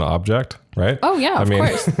viewed as an object, right? Oh yeah, of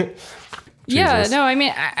course. Yeah, no, I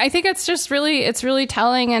mean, I think it's just it's really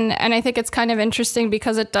telling, and I think it's kind of interesting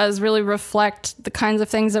because it does really reflect the kinds of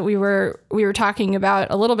things that we were talking about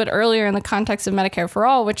a little bit earlier in the context of Medicare for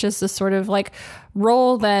All, which is this sort of like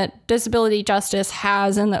role that disability justice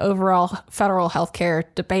has in the overall federal healthcare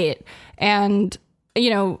debate. And, you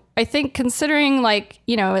know, I think considering, like,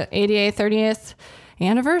 you know, ADA 30th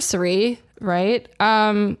anniversary, right?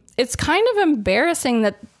 It's kind of embarrassing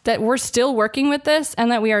that we're still working with this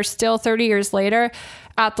and that we are still 30 years later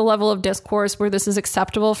at the level of discourse where this is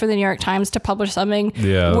acceptable for the New York Times to publish something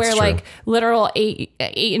where like literal 8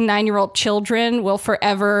 and 9-year-old children will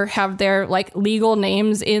forever have their like legal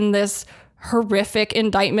names in this horrific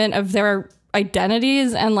indictment of their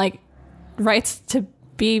identities and like rights to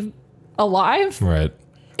be alive. Right.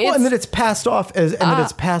 Well, and that it's passed off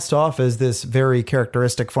as this very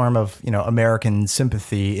characteristic form of, you know, American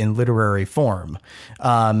sympathy in literary form.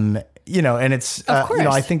 You know, and it's you know,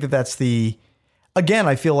 I think that's again,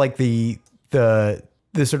 I feel like the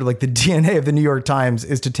sort of like the DNA of the New York Times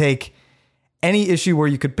is to take any issue where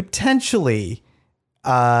you could potentially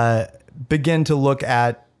begin to look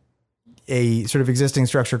at a sort of existing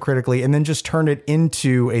structure critically and then just turn it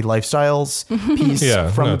into a lifestyles piece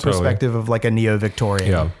from the perspective of like a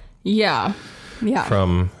neo-Victorian. Yeah.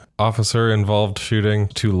 From officer involved shooting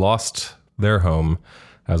to lost their home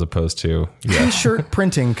as opposed to T-shirt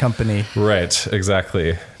printing company. Right,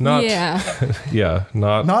 exactly. Not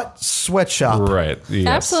sweatshop. Right. Yes.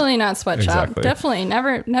 Absolutely not sweatshop. Exactly. Definitely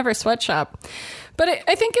never sweatshop. But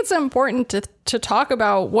I think it's important to talk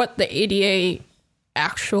about what the ADA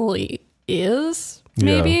actually is,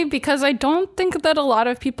 maybe, because I don't think that a lot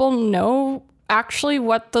of people know. actually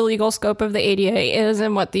what the legal scope of the ADA is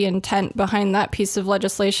and what the intent behind that piece of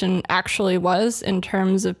legislation actually was in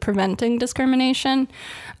terms of preventing discrimination.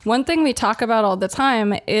 One thing we talk about all the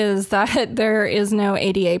time is that there is no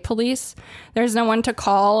ADA police. There's no one to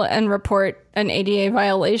call and report an ADA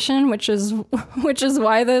violation, which is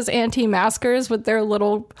why those anti-maskers with their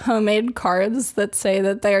little homemade cards that say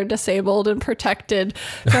that they are disabled and protected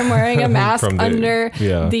from wearing a mask under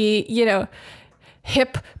the,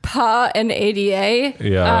 HIPAA and ADA.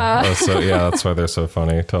 That's why they're so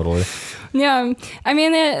funny. Totally. Yeah. I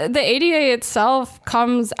mean, the ADA itself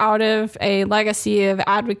comes out of a legacy of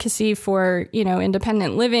advocacy for,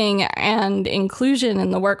 independent living and inclusion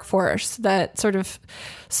in the workforce that sort of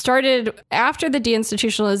started after the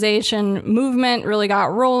deinstitutionalization movement really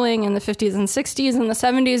got rolling in the 50s and 60s. In the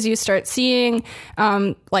 70s, you start seeing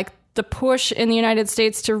the push in the United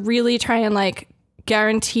States to really try and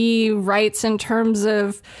guarantee rights in terms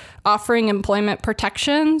of offering employment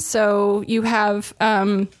protection. So you have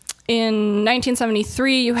in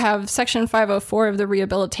 1973, you have Section 504 of the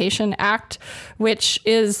Rehabilitation Act, which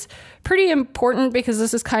is pretty important because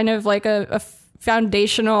this is kind of like a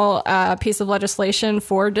foundational piece of legislation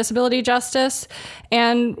for disability justice.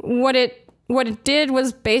 And what it did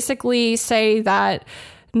was basically say that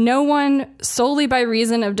no one solely by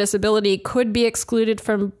reason of disability could be excluded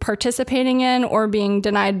from participating in or being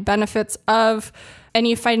denied benefits of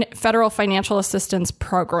any federal financial assistance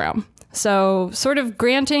program. So sort of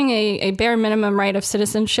granting a bare minimum right of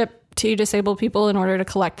citizenship to disabled people in order to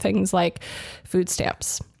collect things like food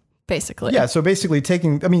stamps, basically. Yeah. So basically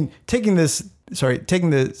taking the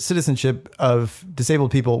citizenship of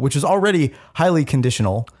disabled people, which is already highly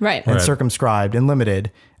conditional and circumscribed and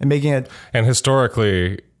limited, and making it... And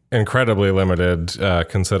historically incredibly limited,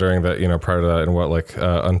 considering that, prior to that,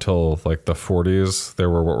 until the 40s, there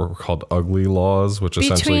were what were called ugly laws, which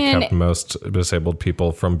essentially kept most disabled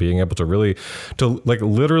people from being able to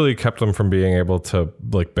literally kept them from being able to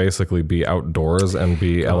basically be outdoors and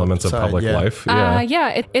be elements of public life.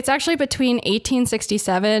 It's actually between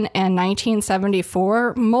 1867 and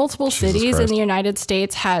 1974. Multiple cities in the United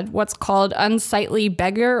States had what's called unsightly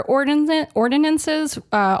beggar ordinances,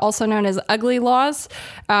 also known as ugly laws,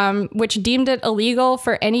 which deemed it illegal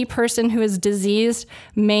for any person who is diseased,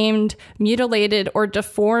 maimed, mutilated, or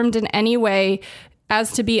deformed in any way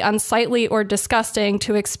as to be unsightly or disgusting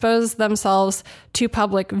to expose themselves to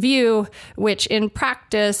public view, which in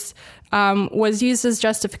practice was used as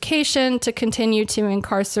justification to continue to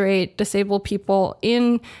incarcerate disabled people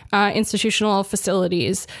in institutional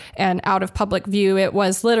facilities and out of public view. It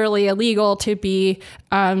was literally illegal to be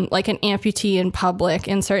like an amputee in public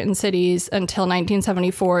in certain cities until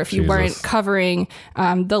 1974 if you weren't covering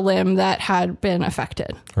the limb that had been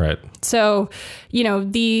affected. Right. So,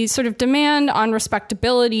 the sort of demand on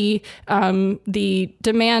respectability, the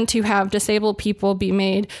demand to have disabled people be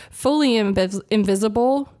made fully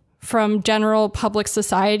invisible from general public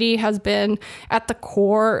society has been at the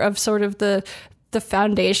core of sort of the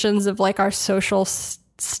foundations of our social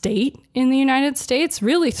state in the United States,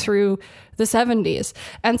 really through the 70s.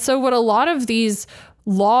 And so what a lot of these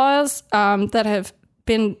laws that have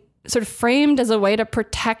been sort of framed as a way to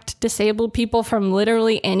protect disabled people from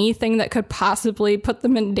literally anything that could possibly put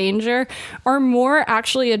them in danger are more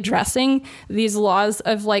actually addressing these laws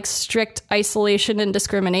of strict isolation and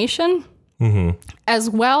discrimination. Mm-hmm. As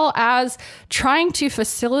well as trying to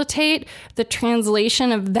facilitate the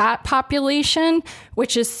translation of that population,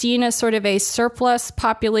 which is seen as sort of a surplus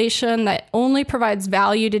population that only provides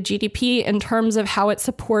value to GDP in terms of how it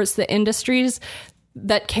supports the industries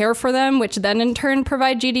that care for them, which then in turn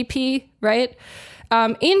provide GDP, right?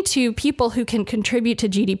 Into people who can contribute to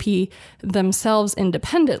GDP themselves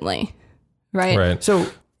independently, right? Right. So,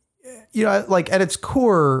 at its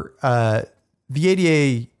core, the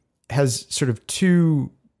ADA has sort of two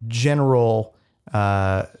general,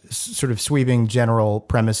 sort of sweeping general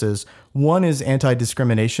premises. One is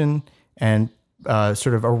anti-discrimination and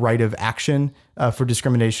sort of a right of action for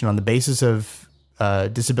discrimination on the basis of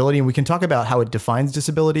disability. And we can talk about how it defines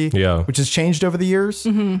disability, which has changed over the years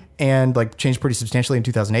and changed pretty substantially in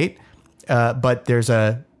 2008. But there's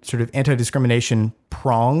a sort of anti-discrimination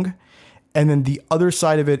prong. And then the other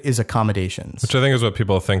side of it is accommodations. Which I think is what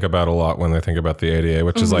people think about a lot when they think about the ADA,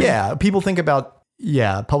 which is people think about,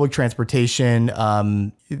 public transportation,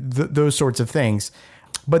 those sorts of things.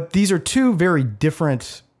 But these are two very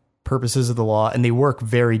different purposes of the law, and they work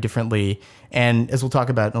very differently. And as we'll talk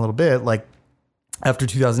about in a little bit, after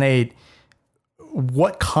 2008,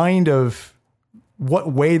 what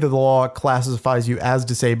way the law classifies you as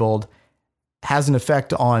disabled has an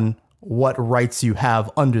effect on what rights you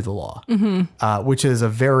have under the law, which is a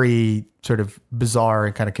very sort of bizarre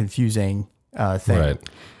and kind of confusing thing. Right.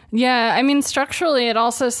 Yeah, I mean, structurally, it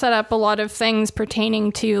also set up a lot of things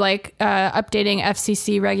pertaining to like updating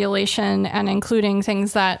FCC regulation and including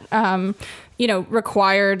things that,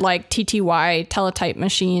 required like TTY teletype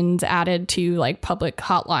machines added to like public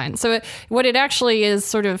hotlines. So what it actually is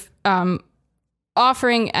sort of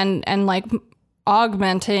offering and like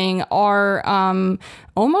augmenting are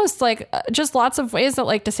almost like just lots of ways that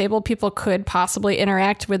like disabled people could possibly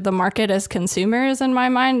interact with the market as consumers, in my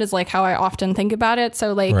mind, is like how I often think about it.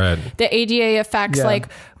 So like the ADA affects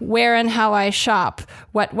like where and how I shop,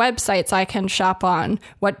 what websites I can shop on,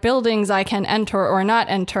 what buildings I can enter or not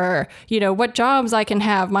enter, what jobs I can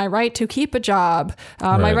have, my right to keep a job,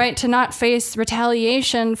 my right to not face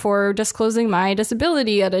retaliation for disclosing my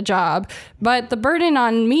disability at a job. But the burden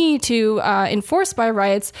on me to enforce my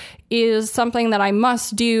rights is something that I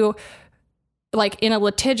must do like in a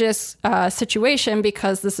litigious situation,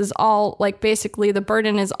 because this is all like basically the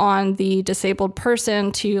burden is on the disabled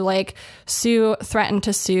person to like sue, threaten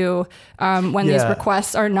to sue when these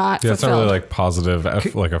requests are not fulfilled. It's not really like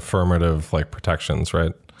positive, like affirmative like protections,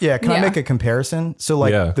 right? Yeah. Can I make a comparison? So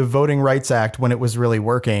like the Voting Rights Act, when it was really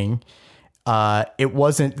working, it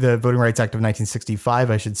wasn't the Voting Rights Act of 1965,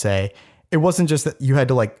 I should say. It wasn't just that you had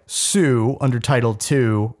to like sue under Title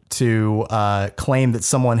II to claim that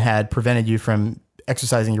someone had prevented you from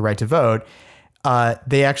exercising your right to vote.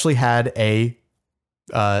 They actually had a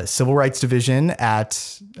civil rights division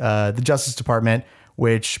at the Justice Department,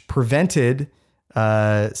 which prevented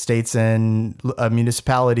states and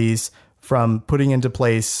municipalities from putting into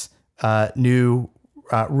place new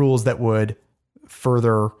rules that would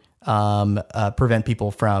further prevent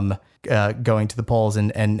people from going to the polls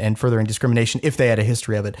and furthering discrimination if they had a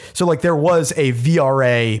history of it. So like there was a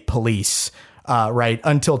VRA police, right,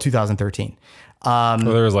 until 2013. Well,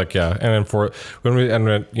 there was like, when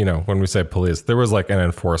we say police, there was like an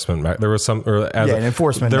enforcement, there was some, or as an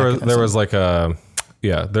enforcement. There was like a,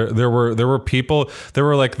 there were people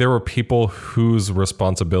whose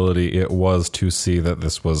responsibility it was to see that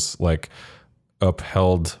this was like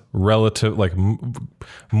upheld more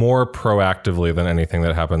proactively than anything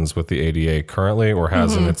that happens with the ADA currently or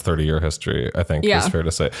has in its 30-year history, I think is fair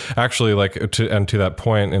to say. Actually, like to that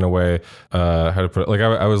point, in a way, how to put it, like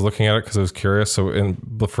I was looking at it because I was curious. So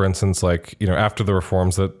for instance, like, after the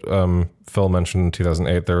reforms that Phil mentioned in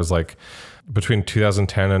 2008, there was like between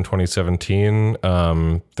 2010 and 2017,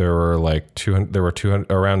 there were like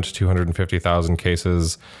around 250,000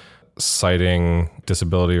 cases citing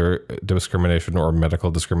disability or discrimination or medical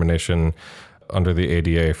discrimination under the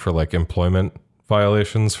ADA for like employment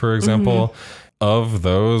violations, for example. Of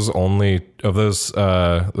those, like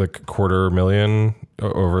 250,000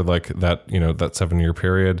 over like that, that 7-year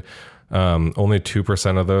period, only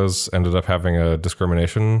 2% of those ended up having a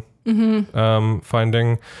discrimination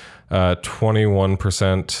finding.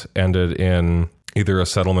 21% ended in either a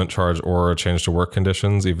settlement charge or a change to work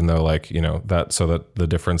conditions, even though like, so that the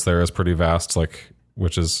difference there is pretty vast, like,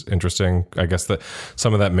 which is interesting. I guess that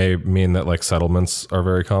some of that may mean that like settlements are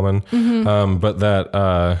very common. But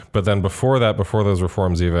then before those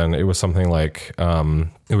reforms, even it was something like,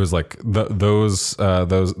 it was like those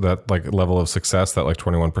that like level of success, that like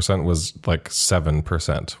 21% was like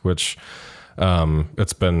 7%, which,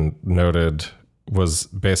 it's been noted was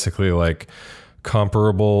basically like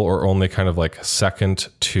comparable or only kind of like second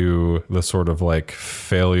to the sort of like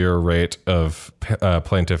failure rate of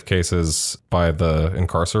plaintiff cases by the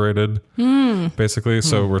incarcerated, basically.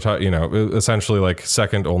 So we're talking, essentially like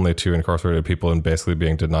second only to incarcerated people and basically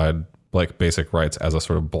being denied like basic rights as a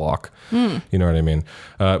sort of block. You know what I mean?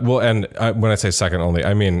 When I say second only,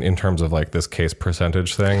 I mean in terms of like this case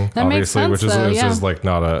percentage thing, that obviously, makes sense, which is like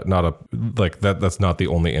not a like that's not the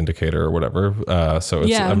only indicator or whatever. So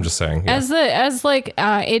it's, I'm just saying, as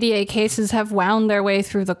ADA cases have wound their way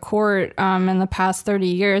through the court in the past 30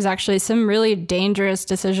 years, actually some really dangerous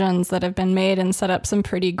decisions that have been made and set up some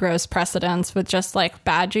pretty gross precedents with just like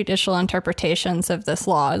bad judicial interpretations of this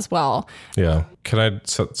law as well. Yeah. Can I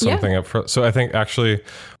set something up for? So I think actually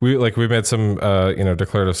we made some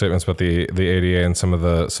declarative statements about the ADA and some of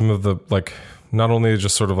the like, not only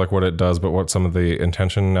just sort of like what it does, but what some of the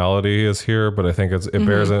intentionality is here. But I think it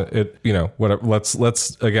bears whatever.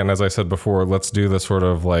 Let's again, as I said before, let's do the sort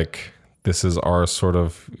of like, this is our sort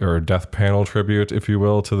of, or death panel tribute, if you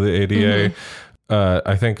will, to the ADA.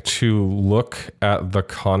 I think to look at the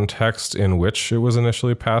context in which it was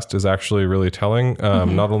initially passed is actually really telling.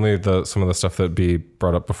 Not only some of the stuff that Bea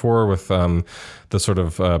brought up before with the sort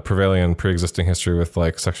of prevailing and pre-existing history with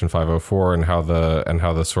like Section 504 and how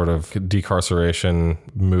the sort of decarceration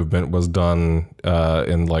movement was done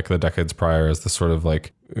in like the decades prior as the sort of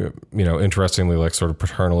like, interestingly like sort of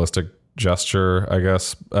paternalistic gesture, I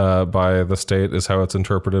guess, by the state is how it's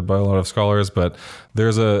interpreted by a lot of scholars. But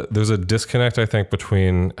there's a disconnect, I think,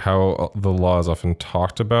 between how the law is often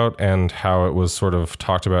talked about and how it was sort of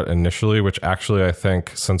talked about initially, which actually I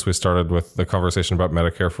think since we started with the conversation about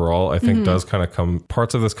Medicare for All, I think does kind of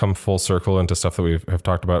parts of this come full circle into stuff that we have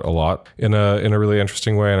talked about a lot in a really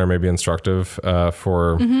interesting way and are maybe instructive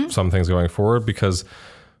for some things going forward. Because,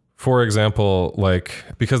 for example,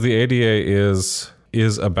 because the ADA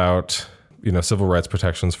is about, civil rights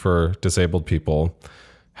protections for disabled people.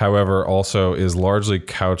 However, also is largely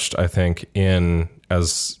couched, I think, in,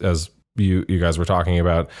 as you guys were talking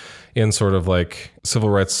about, in sort of like civil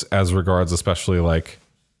rights as regards especially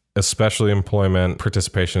employment,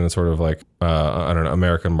 participation in sort of like,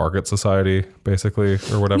 American market society, basically,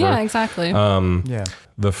 or whatever. Yeah, exactly.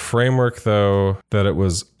 The framework, though, that it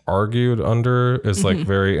was argued under is like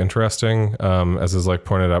very interesting, as is like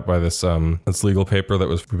pointed out by this legal paper that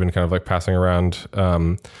we've been kind of like passing around.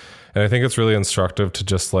 And I think it's really instructive to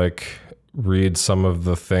just like read some of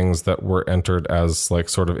the things that were entered as like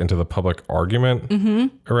sort of into the public argument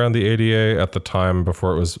around the ADA at the time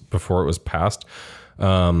before it was passed.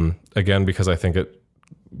 Again, because I think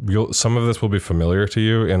some of this will be familiar to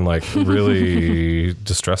you in like really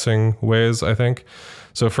distressing ways, I think.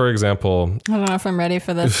 So, for example, I don't know if I'm ready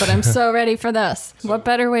for this, but I'm so ready for this. What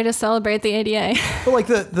better way to celebrate the ADA? But like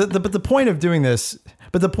the point of doing this,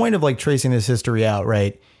 but the point of like tracing this history out,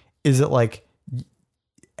 right, is that like,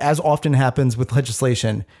 as often happens with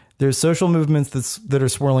legislation, there's social movements that are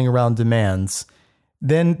swirling around demands.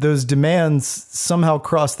 Then those demands somehow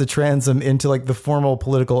cross the transom into like the formal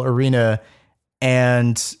political arena,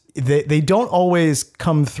 and they don't always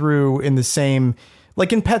come through in the same.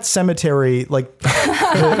 Like in Pet Sematary, like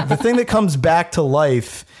the thing that comes back to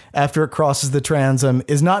life after it crosses the transom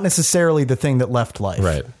is not necessarily the thing that left life.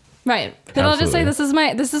 Right. Right. But I'll just say this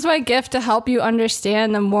is my gift to help you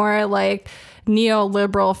understand the more like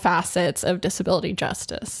neoliberal facets of disability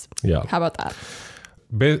justice. Yeah. How about that?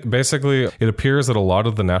 Basically, it appears that a lot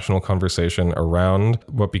of the national conversation around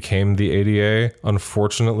what became the ADA,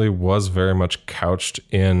 unfortunately, was very much couched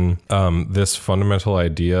in this fundamental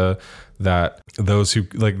idea that those who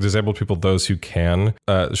like disabled people, those who can,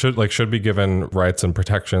 should be given rights and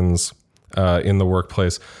protections in the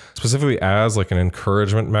workplace, specifically as like an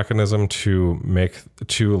encouragement mechanism to make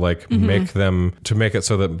it so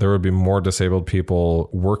that there would be more disabled people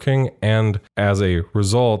working, and as a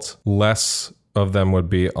result, less of them would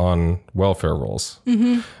be on welfare rolls.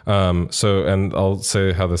 So, and I'll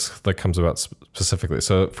say how this like comes about specifically.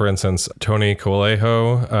 So, for instance, Tony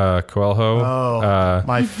Coelho,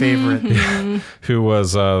 my favorite, who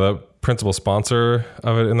was the principal sponsor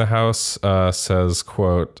of it in the House, said,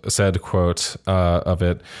 quote, of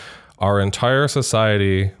it, "Our entire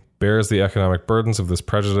society bears the economic burdens of this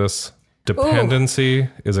prejudice. Dependency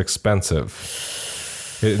is expensive.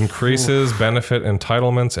 It increases benefit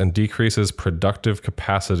entitlements and decreases productive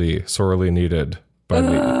capacity sorely needed by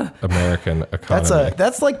the American economy."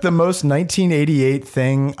 That's like the most 1988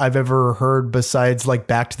 thing I've ever heard besides like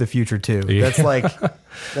Back to the Future 2. Yeah.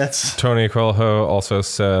 That's Tony Coelho also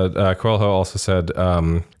said,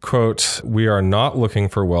 quote, "We are not looking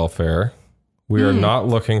for welfare. We are not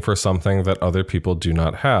looking for something that other people do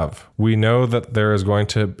not have. We know that there is going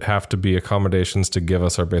to have to be accommodations to give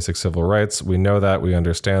us our basic civil rights. We know that. We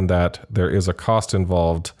understand that. There is a cost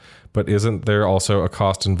involved. But isn't there also a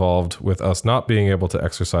cost involved with us not being able to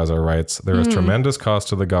exercise our rights? There is tremendous cost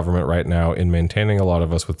to the government right now in maintaining a lot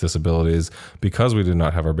of us with disabilities because we do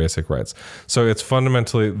not have our basic rights." So it's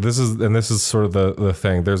fundamentally, this is sort of the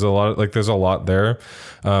thing. There's a lot there.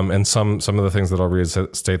 And some of the things that I'll read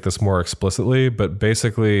state this more explicitly, but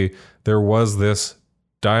basically there was this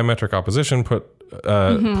diametric opposition put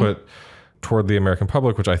toward the American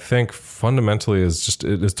public, which I think fundamentally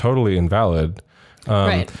is totally invalid.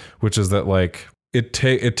 Right. Which is that like it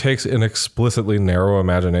takes an explicitly narrow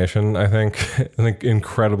imagination, I think, an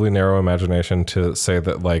incredibly narrow imagination to say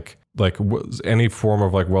that like any form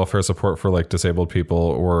of like welfare support for like disabled people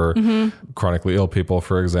or chronically ill people,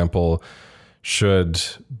 for example, should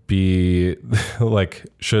be like,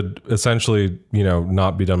 should essentially, you know,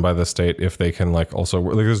 not be done by the state if they can like also,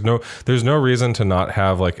 like there's no reason to not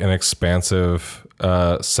have like an expansive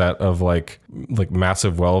set of like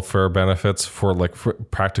massive welfare benefits for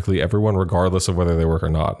practically everyone, regardless of whether they work or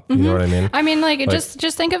not. You know what I mean? I mean, like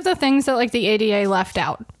just think of the things that like the ADA left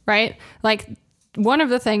out, right? Like, one of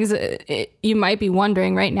the things you might be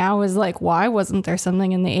wondering right now is like, why wasn't there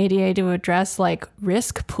something in the ADA to address like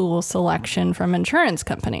risk pool selection from insurance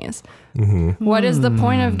companies? What is the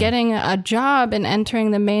point of getting a job and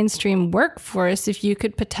entering the mainstream workforce if you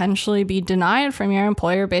could potentially be denied from your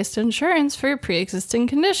employer-based insurance for your pre-existing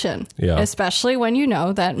condition? Yeah. Especially when you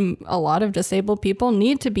know that a lot of disabled people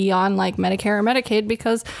need to be on like Medicare or Medicaid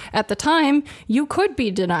because at the time you could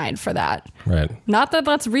be denied for that. Right. Not that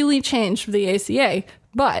that's really changed for the ACA,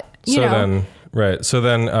 but you know. Then, right. So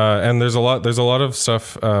then, and there's a lot of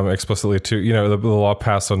stuff explicitly too. You know, the law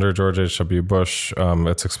passed under George H.W. Bush.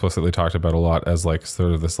 It's explicitly talked about a lot as like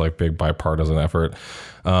sort of this like big bipartisan effort.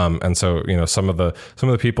 And so, you know, some of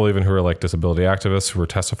the people even who are like disability activists who were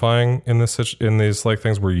testifying in these like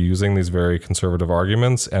things were using these very conservative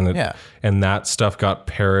arguments, and and that stuff got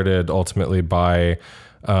parroted ultimately by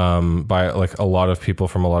like a lot of people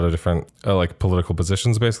from a lot of different like political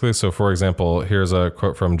positions, basically. So, for example, here's a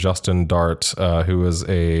quote from Justin Dart, who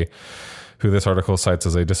this article cites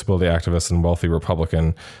as a disability activist and wealthy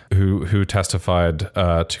Republican, who testified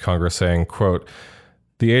to Congress saying, quote,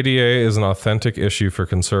 "The ADA is an authentic issue for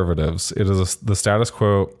conservatives. It is the status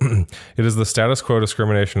quo. It is the status quo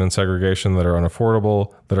discrimination and segregation that are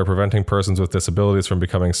unaffordable, that are preventing persons with disabilities from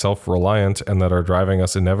becoming self-reliant, and that are driving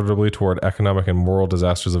us inevitably toward economic and moral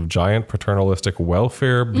disasters of giant paternalistic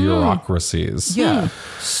welfare bureaucracies." Yeah.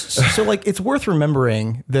 So like, it's worth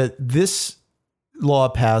remembering that this law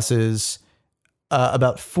passes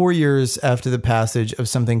about 4 years after the passage of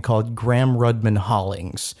something called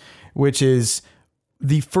Gramm-Rudman-Hollings, which is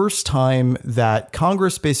the first time that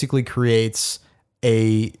Congress basically creates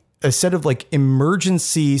a set of like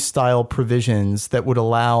emergency style provisions that would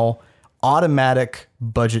allow automatic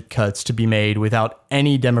budget cuts to be made without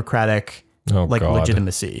any democratic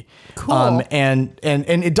legitimacy. Cool. And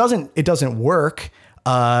it doesn't work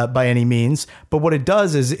by any means, but what it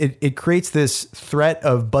does is it creates this threat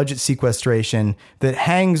of budget sequestration that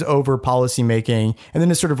hangs over policymaking, and then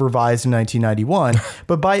is sort of revised in 1991.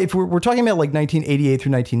 But if we're talking about like 1988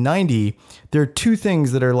 through 1990, there are two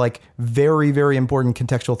things that are like very, very important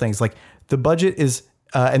contextual things. Like the budget is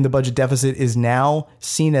and the budget deficit is now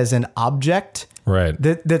seen as an object, right?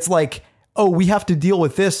 That's like, oh, we have to deal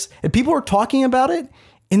with this, and people are talking about it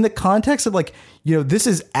in the context of like, you know, this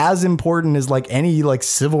is as important as like any like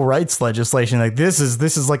civil rights legislation. Like this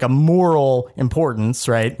is like a moral importance,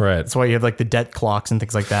 right? Right. That's why you have like the debt clocks and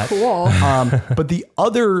things like that. Cool. But the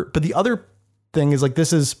other thing is like,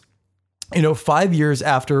 this is, you know, 5 years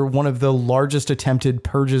after one of the largest attempted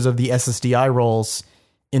purges of the SSDI rolls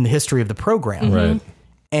in the history of the program. Right.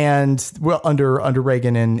 And well, under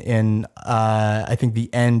Reagan in I think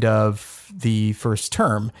the end of the first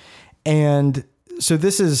term. And so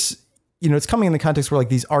this is, you know, it's coming in the context where like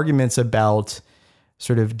these arguments about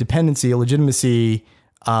sort of dependency, illegitimacy,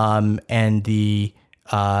 and the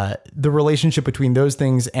relationship between those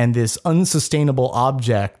things and this unsustainable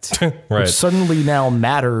object, right, which suddenly now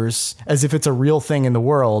matters as if it's a real thing in the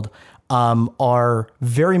world, are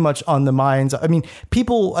very much on the minds. I mean,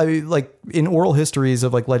 people like in oral histories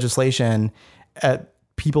of like legislation,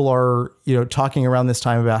 people are, you know, talking around this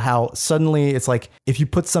time about how suddenly it's like, if you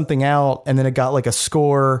put something out and then it got like a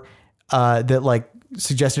score that like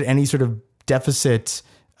suggested any sort of deficit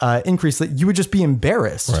increase, that you would just be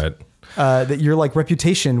embarrassed, right? That your like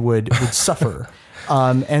reputation would suffer.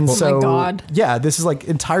 And oh so, my God. Yeah, this is like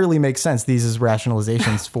entirely makes sense. These as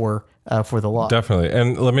rationalizations for the law. Definitely.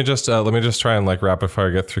 And let me just try and like rapid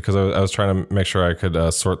fire get through, because I was trying to make sure I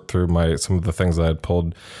could sort through some of the things that I had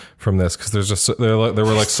pulled from this, because there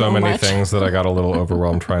were like so many things that I got a little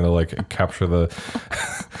overwhelmed trying to like capture the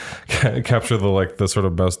like the sort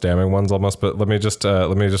of most damning ones almost. But let me just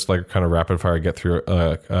like kind of rapid fire get through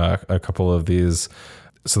a couple of these,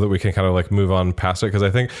 so that we can kind of like move on past it. Because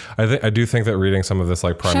I do think that reading some of this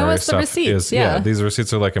like primary stuff is, these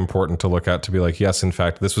receipts are like important to look at, to be like, yes, in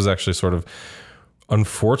fact, this was actually sort of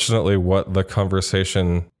unfortunately what the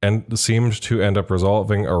conversation seemed to end up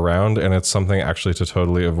resolving around. And it's something actually to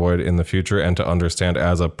totally avoid in the future, and to understand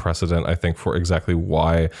as a precedent, I think, for exactly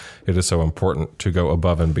why it is so important to go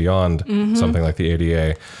above and beyond something like the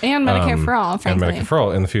ADA. And Medicare for All, frankly. And Medicare for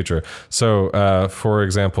All in the future. So, for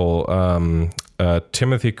example,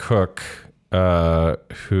 Timothy Cook,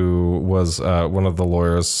 who was one of the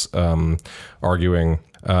lawyers arguing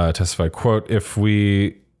testified, quote, if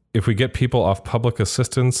we get people off public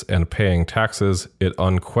assistance and paying taxes, it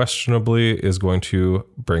unquestionably is going to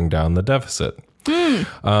bring down the deficit.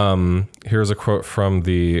 Here's a quote from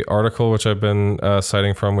the article, which I've been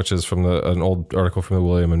citing from, which is from an old article from the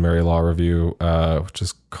William and Mary Law Review, which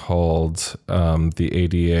is called the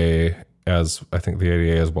ADA as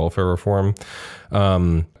welfare reform.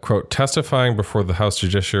 Quote, testifying before the House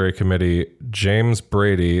Judiciary Committee, James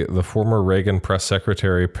Brady, the former Reagan press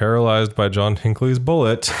secretary, paralyzed by John Hinckley's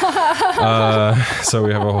bullet. So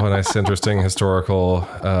we have a nice, interesting historical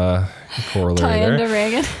corollary Tie there. into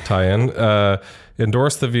Reagan. Tie-in.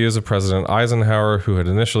 Endorsed the views of President Eisenhower, who had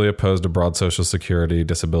initially opposed a broad Social Security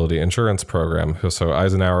disability insurance program. So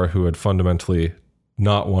Eisenhower, who had fundamentally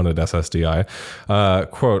not wanted SSDI.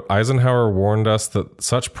 Quote, Eisenhower warned us that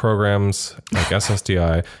such programs like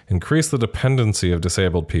SSDI increase the dependency of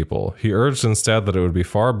disabled people. He urged instead that it would be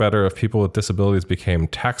far better if people with disabilities became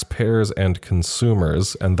taxpayers and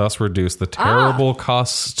consumers and thus reduce the terrible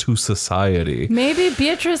costs to society. Maybe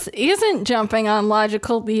Beatrice isn't jumping on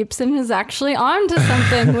logical leaps and is actually onto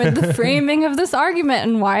something with the framing of this argument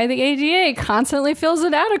and why the ADA constantly feels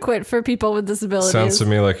inadequate for people with disabilities. Sounds to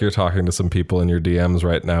me like you're talking to some people in your DMs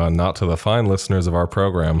right now and not to the fine listeners of our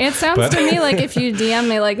program. It sounds to me like if you DM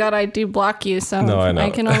me like that, I do block you. So no, I know. I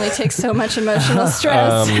can only take so much emotional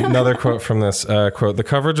stress. Another quote from this, quote, the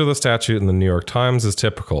coverage of the statute in the New York Times is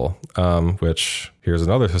typical, which here's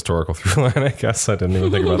another historical through line, I guess. I didn't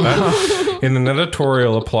even think about that. In an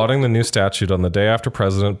editorial applauding the new statute on the day after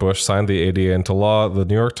President Bush signed the ADA into law, the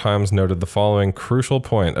New York Times noted the following crucial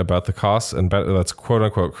point about the costs and that's quote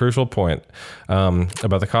unquote crucial point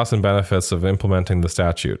about the costs and benefits of implementing the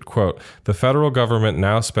statute. Quote, the federal government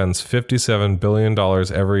now spends $57 billion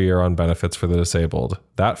every year on benefits for the disabled.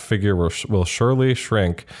 That figure will surely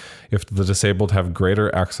shrink if the disabled have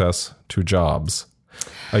greater access to jobs.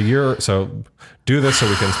 So do this so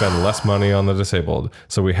we can spend less money on the disabled.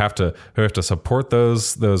 So we have to support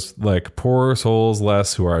those like poor souls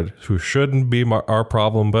less who shouldn't be our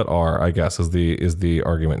problem but are, I guess, is the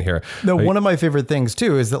argument here. No, one of my favorite things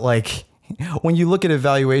too is that like when you look at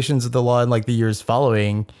evaluations of the law in like the years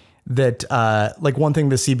following, that like one thing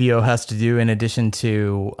the CBO has to do in addition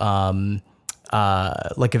to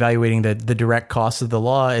like evaluating the direct costs of the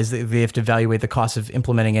law is that they have to evaluate the cost of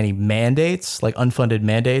implementing any mandates, like unfunded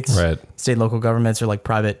mandates, right? State and local governments or like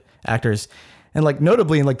private actors. And like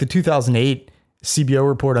notably in like the 2008 CBO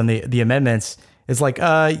report on the amendments, it's like,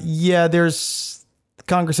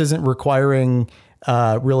 Congress isn't requiring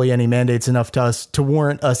really any mandates enough to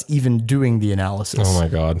warrant us even doing the analysis. Oh my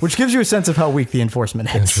God. Which gives you a sense of how weak the enforcement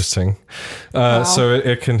is. Interesting. Wow. So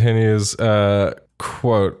it continues,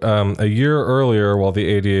 quote, a year earlier, while the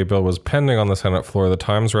ADA bill was pending on the Senate floor, the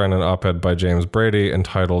Times ran an op-ed by James Brady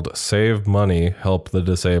entitled Save Money, Help the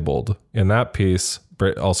Disabled. In that piece,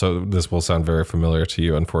 also, this will sound very familiar to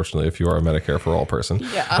you, unfortunately, if you are a Medicare for All person.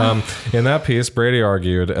 Yeah. In that piece, Brady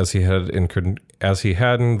argued, as he had in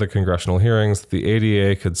the congressional hearings, the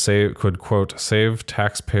ADA could quote save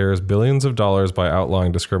taxpayers billions of dollars by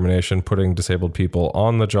outlawing discrimination, putting disabled people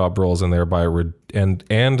on the job rolls, and thereby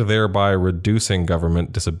reducing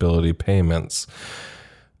government disability payments.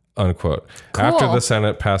 Unquote. Cool. After the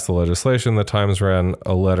Senate passed the legislation, the Times ran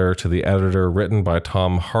a letter to the editor written by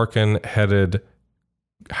Tom Harkin headed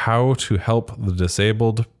 "How to Help the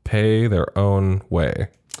Disabled Pay Their Own Way."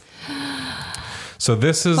 So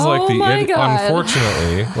this is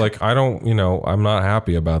unfortunately, like I'm not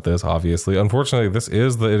happy about this, obviously. Unfortunately, this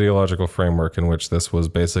is the ideological framework in which this was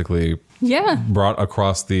basically brought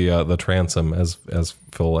across the transom, as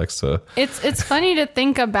Phil likes to. It's funny to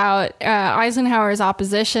think about Eisenhower's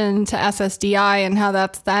opposition to SSDI and how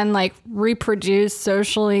that's then like reproduced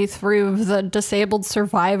socially through the disabled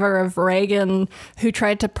survivor of Reagan who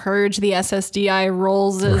tried to purge the SSDI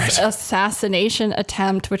rolls as assassination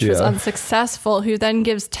attempt, which was unsuccessful, who then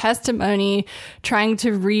gives testimony trying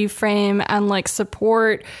to reframe and like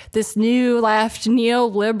support this new left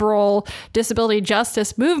neoliberal disability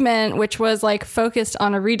justice movement, which was like focused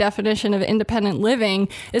on a redefinition of independent living,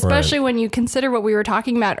 especially when you consider what we were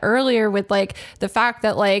talking about earlier with like the fact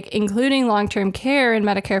that like including long-term care and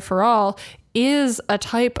Medicare for All is a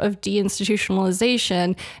type of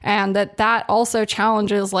deinstitutionalization, and that also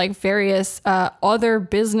challenges like various other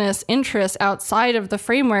business interests outside of the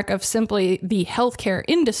framework of simply the healthcare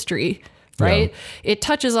industry. Right. Yeah. It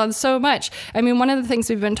touches on so much. I mean, one of the things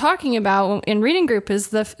we've been talking about in Reading Group is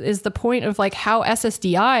the point of like how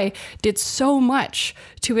SSDI did so much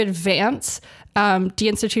to advance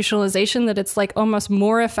deinstitutionalization that it's like almost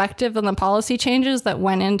more effective than the policy changes that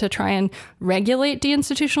went in to try and regulate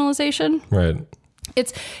deinstitutionalization. Right.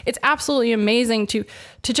 it's absolutely amazing to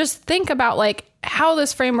just think about like how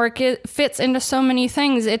this framework fits into so many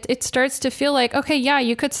things. It starts to feel like, okay, yeah,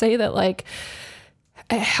 you could say that like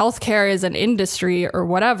healthcare is an industry or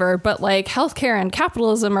whatever, but like healthcare and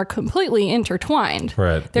capitalism are completely intertwined.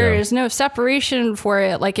 Right. There is no separation for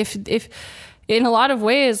it. Like if in a lot of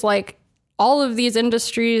ways, like all of these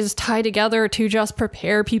industries tie together to just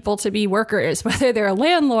prepare people to be workers, whether they're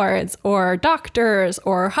landlords or doctors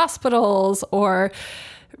or hospitals or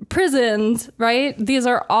prisons, right? These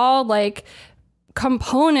are all like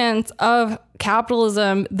components of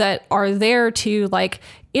capitalism that are there to like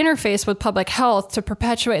interface with public health to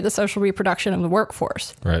perpetuate the social reproduction of the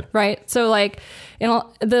workforce. Right. So like,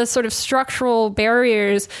 the sort of structural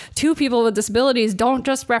barriers to people with disabilities don't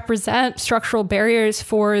just represent structural barriers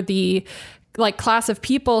for the like class of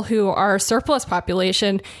people who are surplus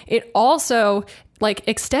population. It also like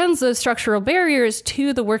extends those structural barriers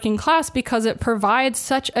to the working class because it provides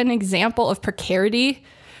such an example of precarity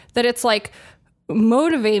that it's like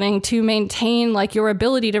motivating to maintain like your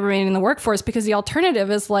ability to remain in the workforce, because the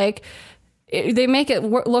alternative is like they make it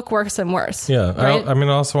look worse and worse. Yeah. Right? I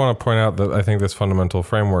also want to point out that I think this fundamental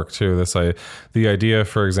framework too, the idea,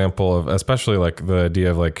 for example, of especially like the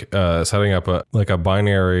idea of like setting up a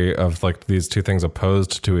binary of like these two things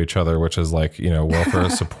opposed to each other, which is like, welfare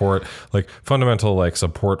support, like fundamental like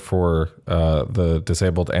support for the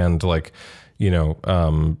disabled and like,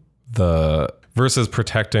 the versus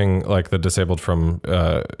protecting like the disabled from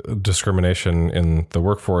discrimination in the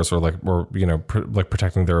workforce, or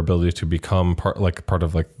protecting their ability to become part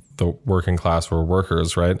of like the working class or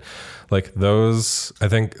workers, right? Like those, I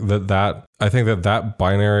think that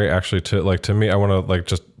binary actually to me, I want to like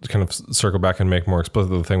just kind of circle back and make more explicit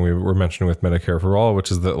the thing we were mentioning with Medicare for All,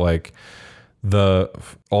 which is that like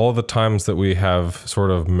all the times that we have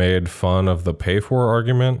sort of made fun of the pay for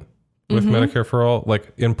argument with Medicare for All,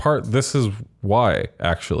 like in part, this is why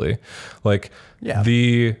actually, like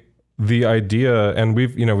the idea, and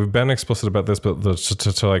we've been explicit about this, but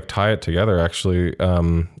to like tie it together, actually,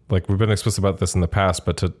 like we've been explicit about this in the past,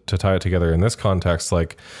 but to tie it together in this context,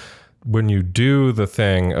 like when you do the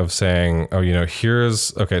thing of saying, so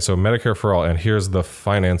Medicare for All, and here's the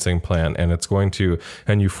financing plan, and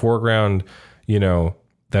and you foreground,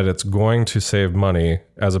 that it's going to save money,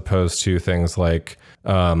 as opposed to things like,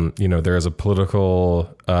 there is a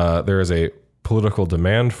political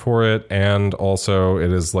demand for it, and also it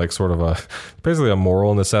is like sort of basically a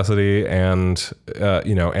moral necessity, and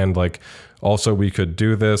and like also we could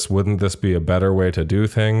do this. Wouldn't this be a better way to do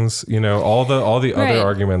things? All the other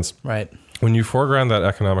arguments. Right. When you foreground that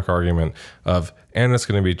economic argument of, and it's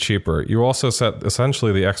going to be cheaper, you also set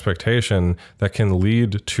essentially the expectation that can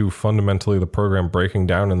lead to fundamentally the program breaking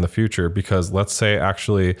down in the future. Because let's say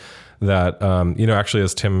actually that, actually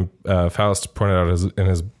as Tim Faust pointed out in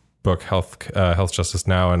his book, Health Justice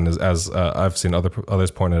Now, and as I've seen others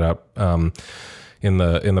pointed out in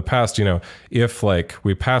the past, if like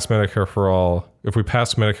we pass Medicare for All,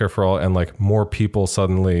 and like more people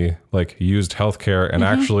suddenly like used healthcare, and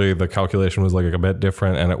actually the calculation was like a bit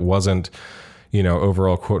different, and it wasn't,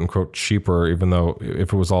 overall quote unquote cheaper, even though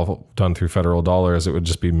if it was all done through federal dollars, it would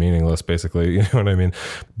just be meaningless, basically. You know what I mean?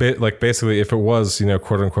 Basically, if it was,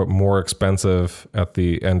 quote unquote more expensive at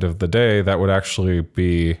the end of the day, that would actually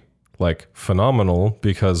be like phenomenal,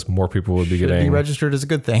 because more people would be getting registered as a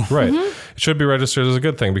good thing. Right. It should be registered as a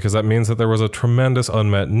good thing, because that means that there was a tremendous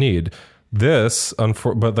unmet need.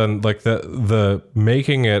 But then like the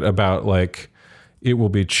making it about like it will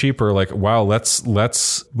be cheaper, like, wow, let's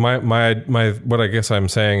my what I guess I'm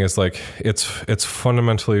saying is like it's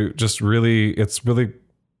fundamentally just really, it's really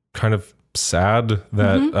kind of sad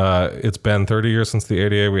that it's been 30 years since the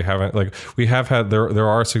ADA. We have had there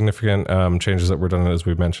are significant changes that were done, as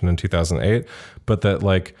we've mentioned, in 2008, but that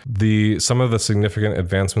like some of the significant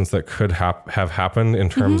advancements that could have happened in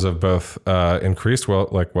terms of both increased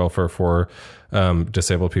welfare for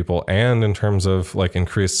disabled people, and in terms of like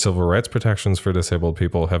increased civil rights protections for disabled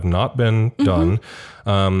people, have not been done.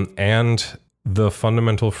 And the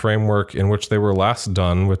fundamental framework in which they were last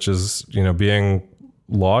done, which is being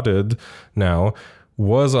lauded now,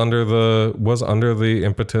 was under the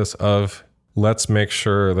impetus of, let's make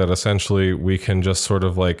sure that essentially we can just sort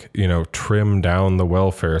of like trim down the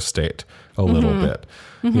welfare state a little bit.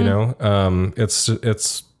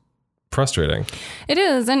 It's frustrating. It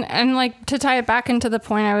is, and like to tie it back into the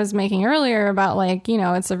point I was making earlier about like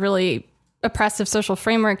it's a really oppressive social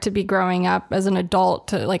framework to be growing up as an adult,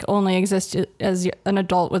 to like only exist as an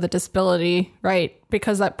adult with a disability, right?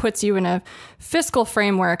 Because that puts you in a fiscal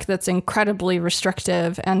framework that's incredibly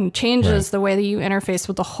restrictive and changes the way that you interface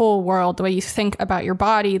with the whole world, the way you think about your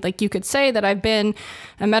body. Like you could say that I've been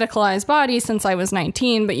a medicalized body since I was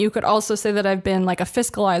 19, but you could also say that I've been like a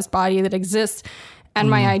fiscalized body that exists. And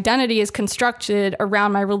my identity is constructed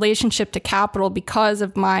around my relationship to capital because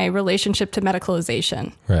of my relationship to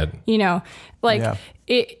medicalization. Right. You know, like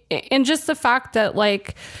and just the fact that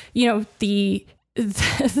like, you know, the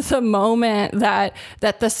moment that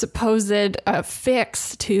the supposed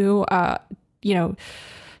fix to, you know,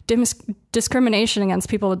 discrimination against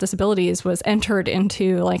people with disabilities was entered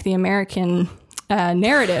into like the American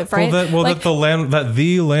narrative, right? That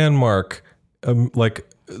the landmark, like,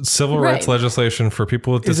 civil rights legislation for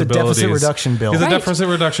people with disabilities is a deficit reduction bill. Is a deficit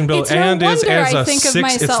reduction bill, it's and no is wonder as I a think of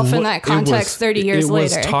myself in that context 30 years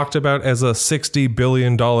later. It was talked about as a $60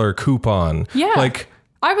 billion coupon. Yeah, like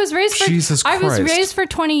I was raised for Jesus Christ. I was raised for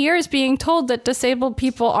 20 years being told that disabled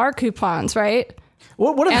people are coupons, right?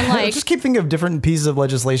 What if, I just keep thinking of different pieces of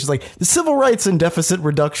legislation, like the Civil Rights and Deficit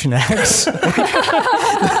Reduction Acts,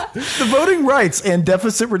 the Voting Rights and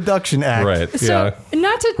Deficit Reduction Act. Right. So,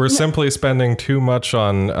 we're simply spending too much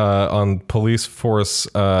on police force.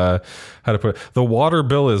 How to put it? The water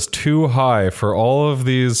bill is too high for all of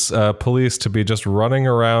these police to be just running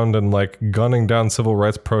around and like gunning down civil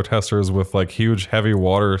rights protesters with like huge heavy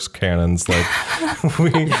water cannons. Like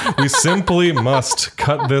we simply must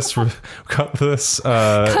cut the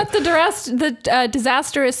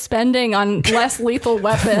disastrous spending on less lethal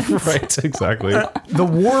weapons. Right, exactly. The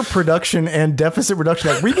War Production and Deficit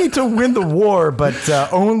Reduction Act. We need to win the war, but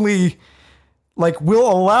only like we'll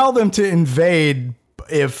allow them to invade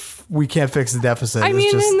if we can't fix the deficit. I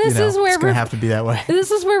mean, and this is where it's going to have to be that way. This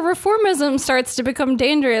is where reformism starts to become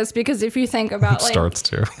dangerous, because if you think about like starts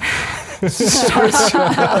to.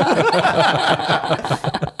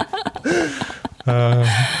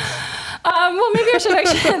 Well, maybe I should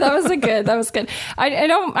actually. That was good. I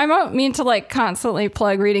don't mean to like constantly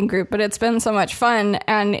plug Reading Group, but it's been so much fun.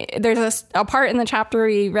 And there's a part in the chapter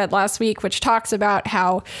we read last week which talks about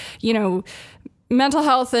how, you know, mental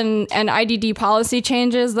health and IDD policy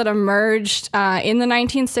changes that emerged in the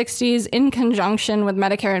 1960s in conjunction with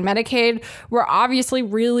Medicare and Medicaid were obviously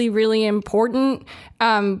really, really important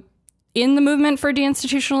in the movement for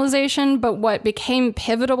deinstitutionalization. But what became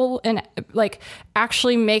pivotal in like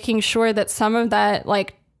actually making sure that some of that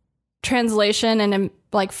like translation and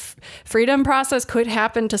like freedom process could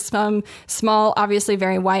happen to some small, obviously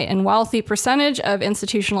very white and wealthy percentage of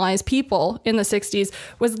institutionalized people in the 60s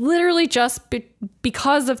was literally just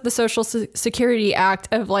because of the Social Security Act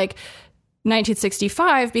of like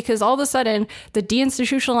 1965, because all of a sudden the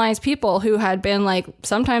deinstitutionalized people who had been like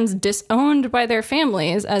sometimes disowned by their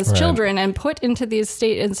families as children and put into these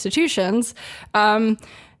state institutions,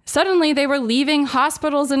 suddenly they were leaving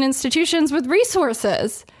hospitals and institutions with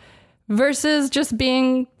resources versus just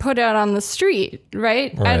being put out on the street,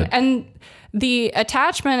 right? And the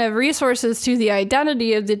attachment of resources to the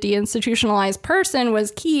identity of the deinstitutionalized person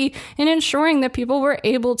was key in ensuring that people were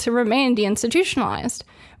able to remain deinstitutionalized,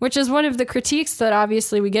 which is one of the critiques that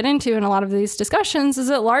obviously we get into in a lot of these discussions, is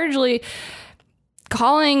that largely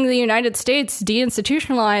calling the United States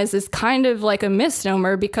deinstitutionalized is kind of like a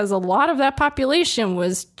misnomer, because a lot of that population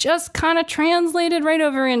was just kind of translated right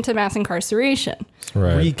over into mass incarceration.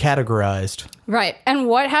 Recategorized. Right. And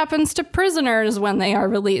what happens to prisoners when they are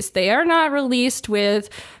released? They are not released with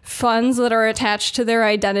funds that are attached to their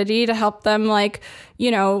identity to help them, like, you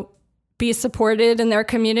know, be supported in their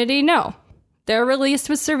community. No. They're released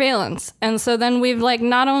with surveillance. And so then we've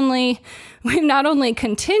not only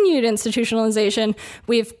continued institutionalization,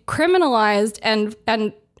 we've criminalized and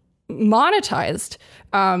monetized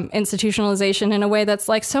institutionalization in a way that's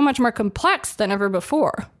like so much more complex than ever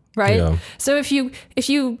before, right? Yeah. So if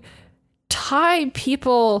you tie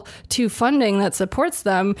people to funding that supports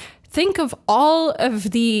them, think of all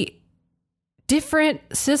of the different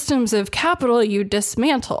systems of capital you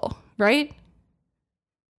dismantle, right?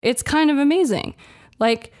 It's kind of amazing.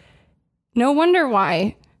 Like, no wonder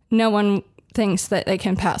why no one thinks that they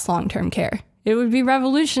can pass long-term care. It would be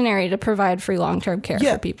revolutionary to provide free long-term care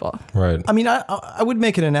for people. Right. I mean, I would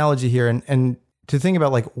make an analogy here and to think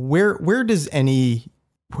about like where does any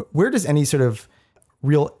sort of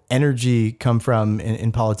real energy come from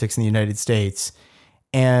in politics in the United States?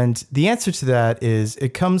 And the answer to that is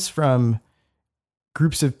it comes from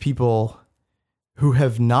groups of people who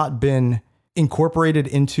have not been incorporated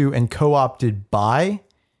into and co-opted by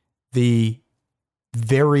the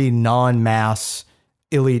very non-mass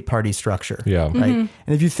elite party structure. Yeah. Right. And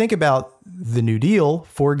if you think about the New Deal,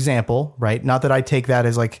 for example, right, not that I take that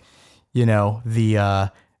as like,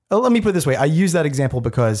 let me put it this way. I use that example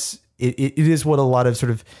because it is what a lot of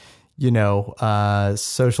sort of,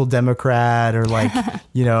 social democrat or like,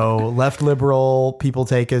 left liberal people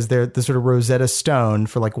take as the sort of Rosetta Stone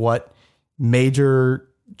for like what major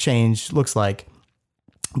change looks like.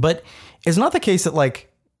 But it's not the case that like,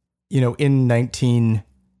 in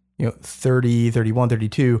 1930, 31,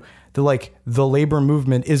 32, the labor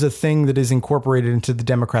movement is a thing that is incorporated into the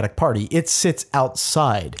Democratic Party. It sits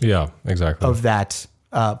outside exactly of that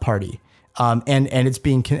party. And it's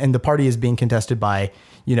and the party is being contested by,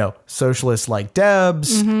 socialists like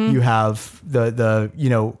Debs. You have the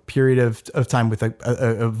period of time with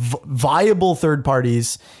a viable third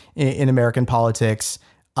parties in American politics.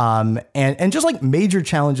 And just like major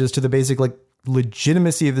challenges to the basic like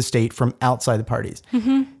legitimacy of the state from outside the parties.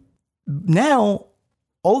 Now,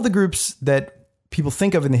 all of the groups that people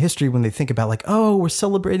think of in the history when they think about like, oh, we're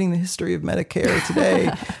celebrating the history of Medicare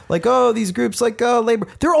today. Like, oh, these groups like labor,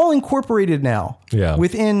 they're all incorporated now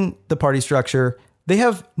within the party structure. They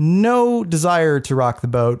have no desire to rock the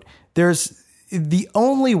boat. There's the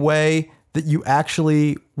only way that you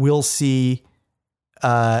actually will see,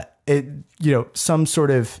 some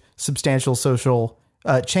sort of substantial social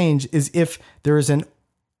change is if there is an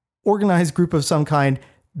organized group of some kind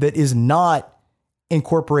that is not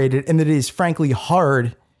incorporated and that it is frankly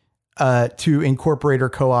hard to incorporate or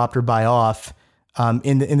co-opt or buy off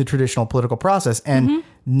in the traditional political process, and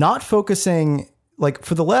not focusing like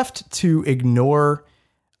for the left to ignore,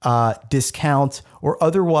 discount, or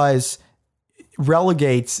otherwise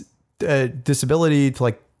relegate disability to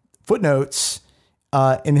like footnotes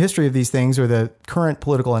in the history of these things or the current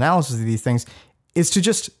political analysis of these things is to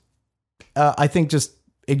just, I think, just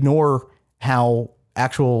ignore how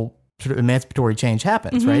actual sort of emancipatory change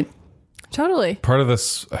happens, right? Totally. Part of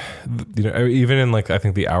this, even in like, I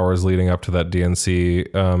think the hours leading up to that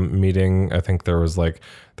DNC meeting, I think there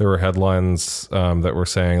were headlines that were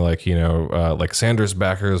saying like, like Sanders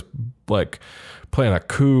backers like plan a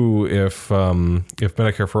coup if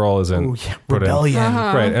Medicare for All isn't put rebellion. in.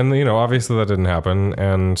 Right. And, obviously that didn't happen.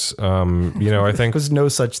 And, I think there's no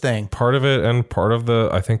such thing. Part of it, and part of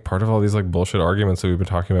all these like bullshit arguments that we've been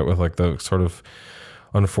talking about with like the sort of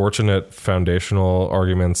unfortunate foundational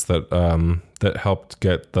arguments that that helped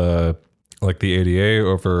get the ADA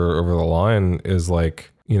over the line is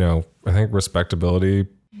like, I think respectability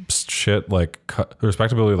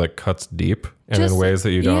cuts deep and in ways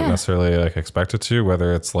that you don't necessarily like expect it to,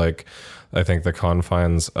 whether it's like, I think the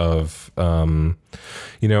confines of, I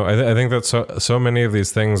think that so many of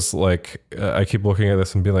these things, like I keep looking at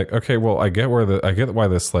this and being like, okay, well, I get why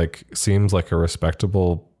this like seems like a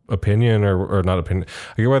respectable opinion or not opinion.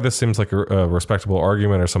 I get why this seems like a respectable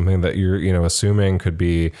argument or something that you're, assuming could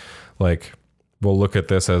be like, well, look at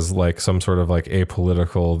this as like some sort of like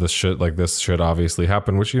apolitical, this should obviously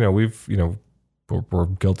happen, which, we're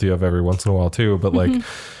guilty of every once in a while too. But like,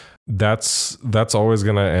 that's always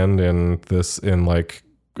going to end in like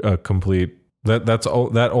a complete,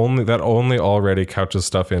 that only already couches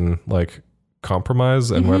stuff in like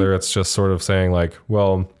compromise. And whether it's just sort of saying like,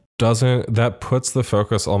 well, that puts the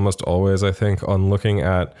focus almost always, I think, on looking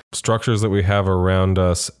at structures that we have around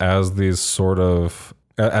us as these like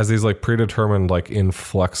predetermined, like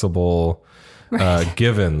inflexible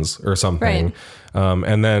givens or something. Right.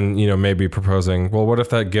 And then, maybe proposing, well, what if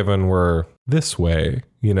that given were this way?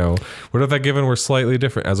 What if that given were slightly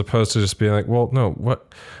different, as opposed to just being like, well, no,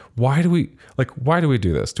 why do we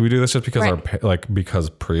do this? Do we do this just because because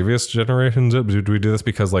previous generations did? Do we do this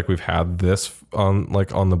because like we've had this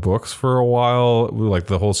on the books for a while, like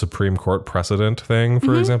the whole Supreme Court precedent thing,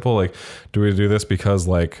 for example? Like, do we do this because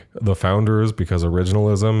like the founders, because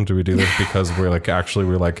originalism? Do we do this because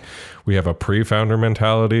we have a pre-founder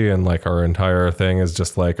mentality and like our entire thing is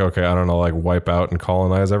just like, okay, I don't know, like wipe out and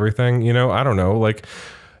colonize everything? I don't know, like.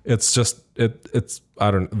 It's just it's I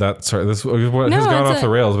don't that sorry this has gone off the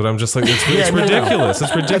rails, but I'm just like it's ridiculous.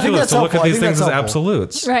 It's ridiculous to look at these things as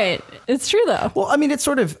absolutes. Right. It's true though. Well, I mean, it's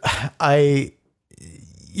sort of I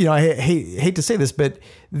hate to say this, but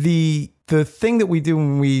the thing that we do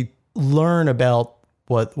when we learn about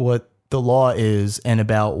what the law is and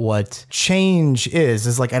about what change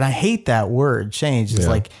is like, and I hate that word change. It's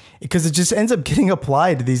like, because it just ends up getting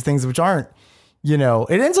applied to these things which aren't. It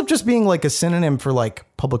ends up just being like a synonym for like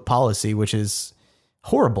public policy, which is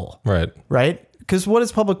horrible. Right. Right. Because what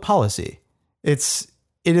is public policy? It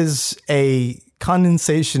is a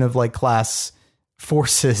condensation of like class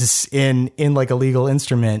forces in like a legal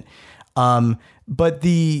instrument. But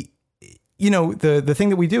the thing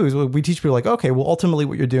that we do is we teach people like, okay, well, ultimately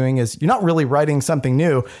what you're doing is you're not really writing something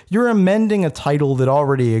new. You're amending a title that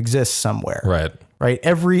already exists somewhere. Right.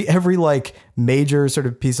 Every like major sort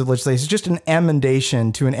of piece of legislation is just an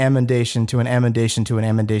amendation to an amendation to an amendation to an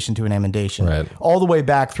amendation to an amendation. Right. All the way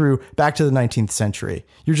back to the 19th century.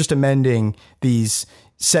 You're just amending these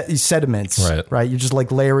sediments. Right. You're just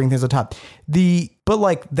like layering things on top. But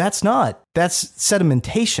like that's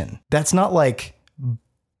sedimentation. That's not like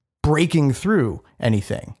breaking through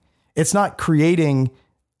anything. It's not creating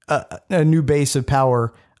a new base of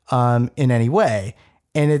power in any way.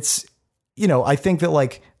 And it's, I think that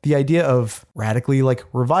like the idea of radically like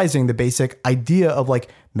revising the basic idea of like,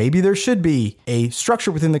 maybe there should be a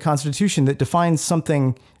structure within the Constitution that defines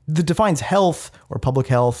health or public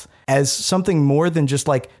health as something more than just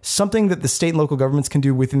like something that the state and local governments can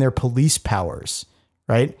do within their police powers.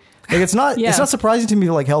 Right. Like it's not surprising to me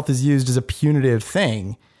that like health is used as a punitive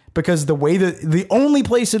thing, because the way that the only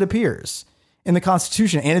place it appears in the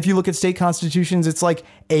Constitution, and if you look at state constitutions, it's like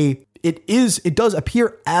it does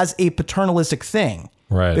appear as a paternalistic thing.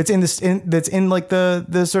 Right. That's in like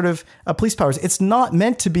the sort of police powers. It's not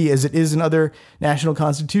meant to be, as it is in other national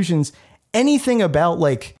constitutions, anything about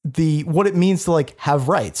like what it means to like have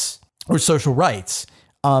rights or social rights.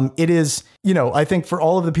 It is, I think for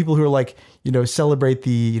all of the people who are like, celebrate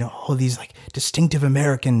the, all these like distinctive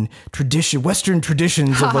American Western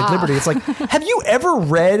traditions of like liberty. It's like, have you ever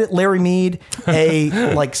read, Larry Mead, a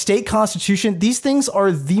like state constitution? These things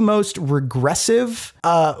are the most regressive,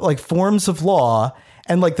 like forms of law,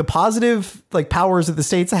 and like the positive like powers that the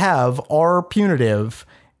states have are punitive.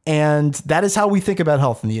 And that is how we think about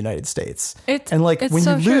health in the United States. And like when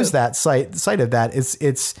you lose that sight of that,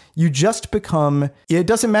 it's you just become, it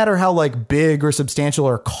doesn't matter how like big or substantial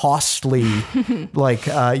or costly, like,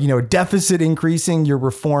 deficit increasing your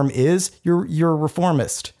reform is, you're a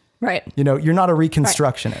reformist. Right. You're not a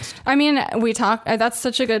reconstructionist. Right. I mean, that's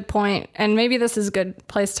such a good point. And maybe this is a good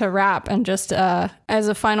place to wrap. And just as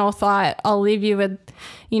a final thought, I'll leave you with,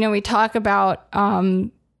 we talk about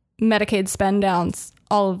Medicaid spend downs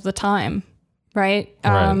all of the time, right?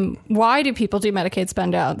 Why do people do Medicaid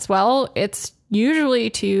spend downs? Well, it's usually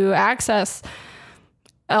to access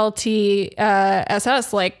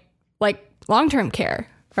LTSS, like long-term care,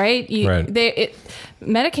 right?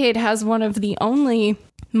 Medicaid has one of the only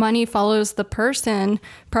money follows the person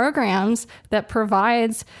programs that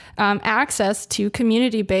provides access to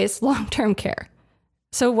community-based long-term care.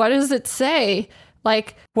 So what does it say?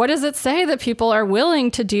 Like, what does it say that people are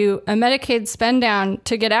willing to do a Medicaid spend down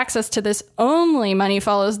to get access to this only money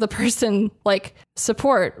follows the person like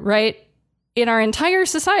support, right? In our entire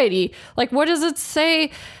society, like, what does it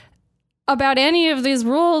say about any of these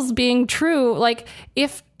rules being true? Like,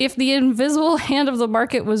 if the invisible hand of the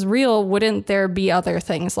market was real, wouldn't there be other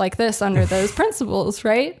things like this under those principles,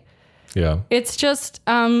 right? Yeah. It's just,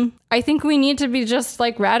 I think we need to be just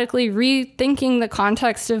like radically rethinking the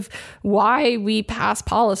context of why we pass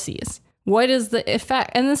policies. What is the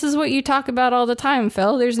effect? And this is what you talk about all the time,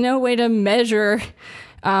 Phil. There's no way to measure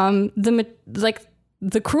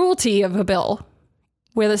the cruelty of a bill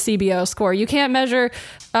with a CBO score. You can't measure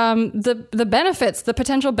the benefits, the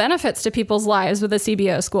potential benefits to people's lives with a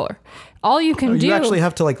CBO score. All you can do... You actually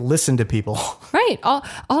have to like listen to people. Right.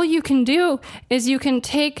 All you can do is you can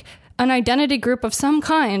take an identity group of some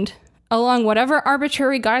kind along whatever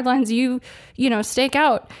arbitrary guidelines you stake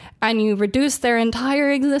out, and you reduce their entire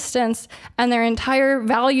existence and their entire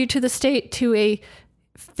value to the state to a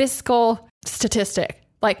fiscal statistic,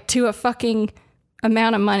 like to a fucking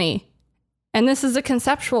amount of money. And this is a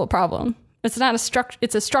conceptual problem. It's not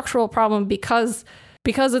it's a structural problem because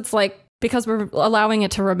we're allowing it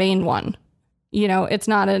to remain one. It's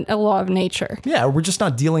not a law of nature. Yeah, we're just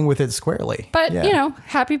not dealing with it squarely. But,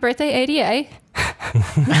 happy birthday, ADA.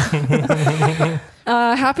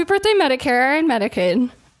 Happy birthday, Medicare and Medicaid.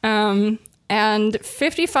 And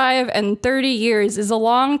 55 and 30 years is a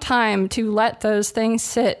long time to let those things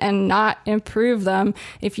sit and not improve them.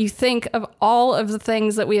 If you think of all of the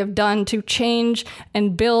things that we have done to change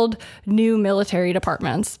and build new military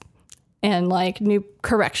departments and like new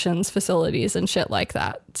corrections facilities and shit like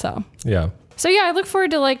that. So yeah, I look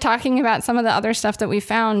forward to like talking about some of the other stuff that we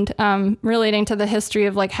found relating to the history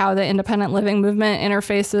of like how the independent living movement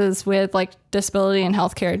interfaces with like disability and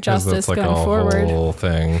healthcare justice like going forward. Whole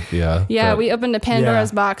thing, yeah. Yeah, we opened a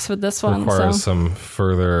Pandora's box with this one. Requires some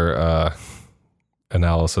further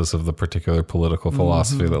analysis of the particular political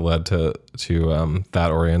philosophy that led to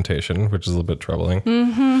that orientation, which is a little bit troubling.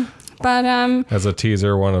 Mm-hmm. But as a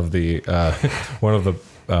teaser, one of the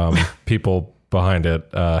people behind it.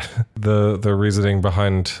 The reasoning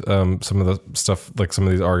behind some of the stuff, like some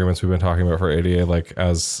of these arguments we've been talking about for ADA, like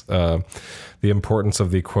as the importance of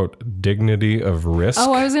the, quote, dignity of risk.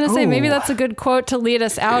 Oh, I was going to say, maybe that's a good quote to lead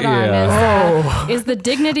us out on, is the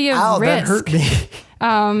dignity of risk. That hurt me.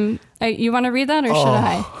 You want to read that, or should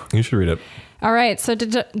I? You should read it. All right. So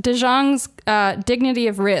De Jong's dignity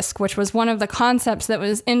of risk, which was one of the concepts that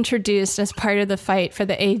was introduced as part of the fight for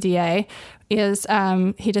the ADA, is,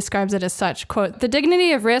 he describes it as such, quote, "The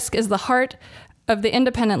dignity of risk is the heart of the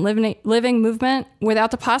independent living movement.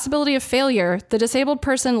 Without the possibility of failure, the disabled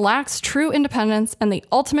person lacks true independence and the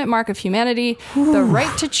ultimate mark of humanity, the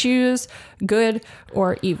right to choose good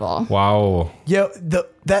or evil." Wow. Yeah, the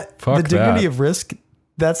dignity of risk,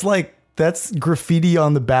 that's graffiti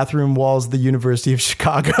on the bathroom walls of the University of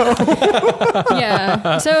Chicago.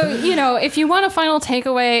 Yeah. So, if you want a final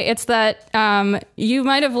takeaway, it's that you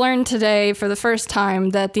might have learned today for the first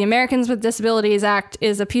time that the Americans with Disabilities Act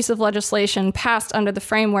is a piece of legislation passed under the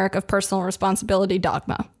framework of personal responsibility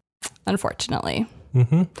dogma, unfortunately.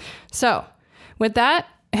 Mm-hmm. So, with that,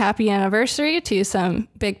 happy anniversary to some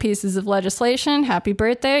big pieces of legislation. Happy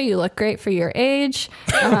birthday. You look great for your age.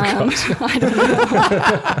 I don't know.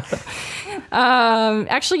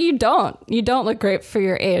 Actually, you don't. You don't look great for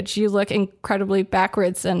your age. You look incredibly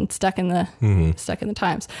backwards and stuck in the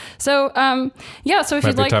times. So, So if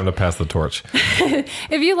you'd like, time to pass the torch.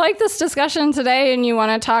 If you like this discussion today and you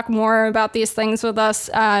want to talk more about these things with us,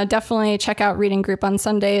 definitely check out Reading Group on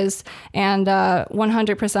Sundays and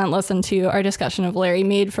 100% listen to our discussion of Larry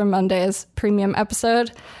Mead from Monday's premium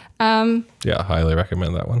episode. Highly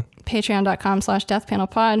recommend that one.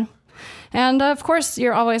 Patreon.com/deathpanelpod. And of course,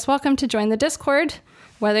 you're always welcome to join the Discord,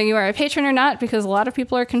 whether you are a patron or not, because a lot of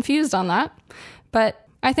people are confused on that. But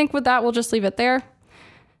I think with that, we'll just leave it there.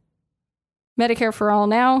 Medicare for all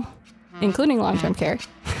now, including long-term care.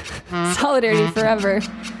 Solidarity forever.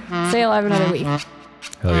 Stay alive another week.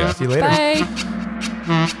 Hell yeah. See you later. Bye.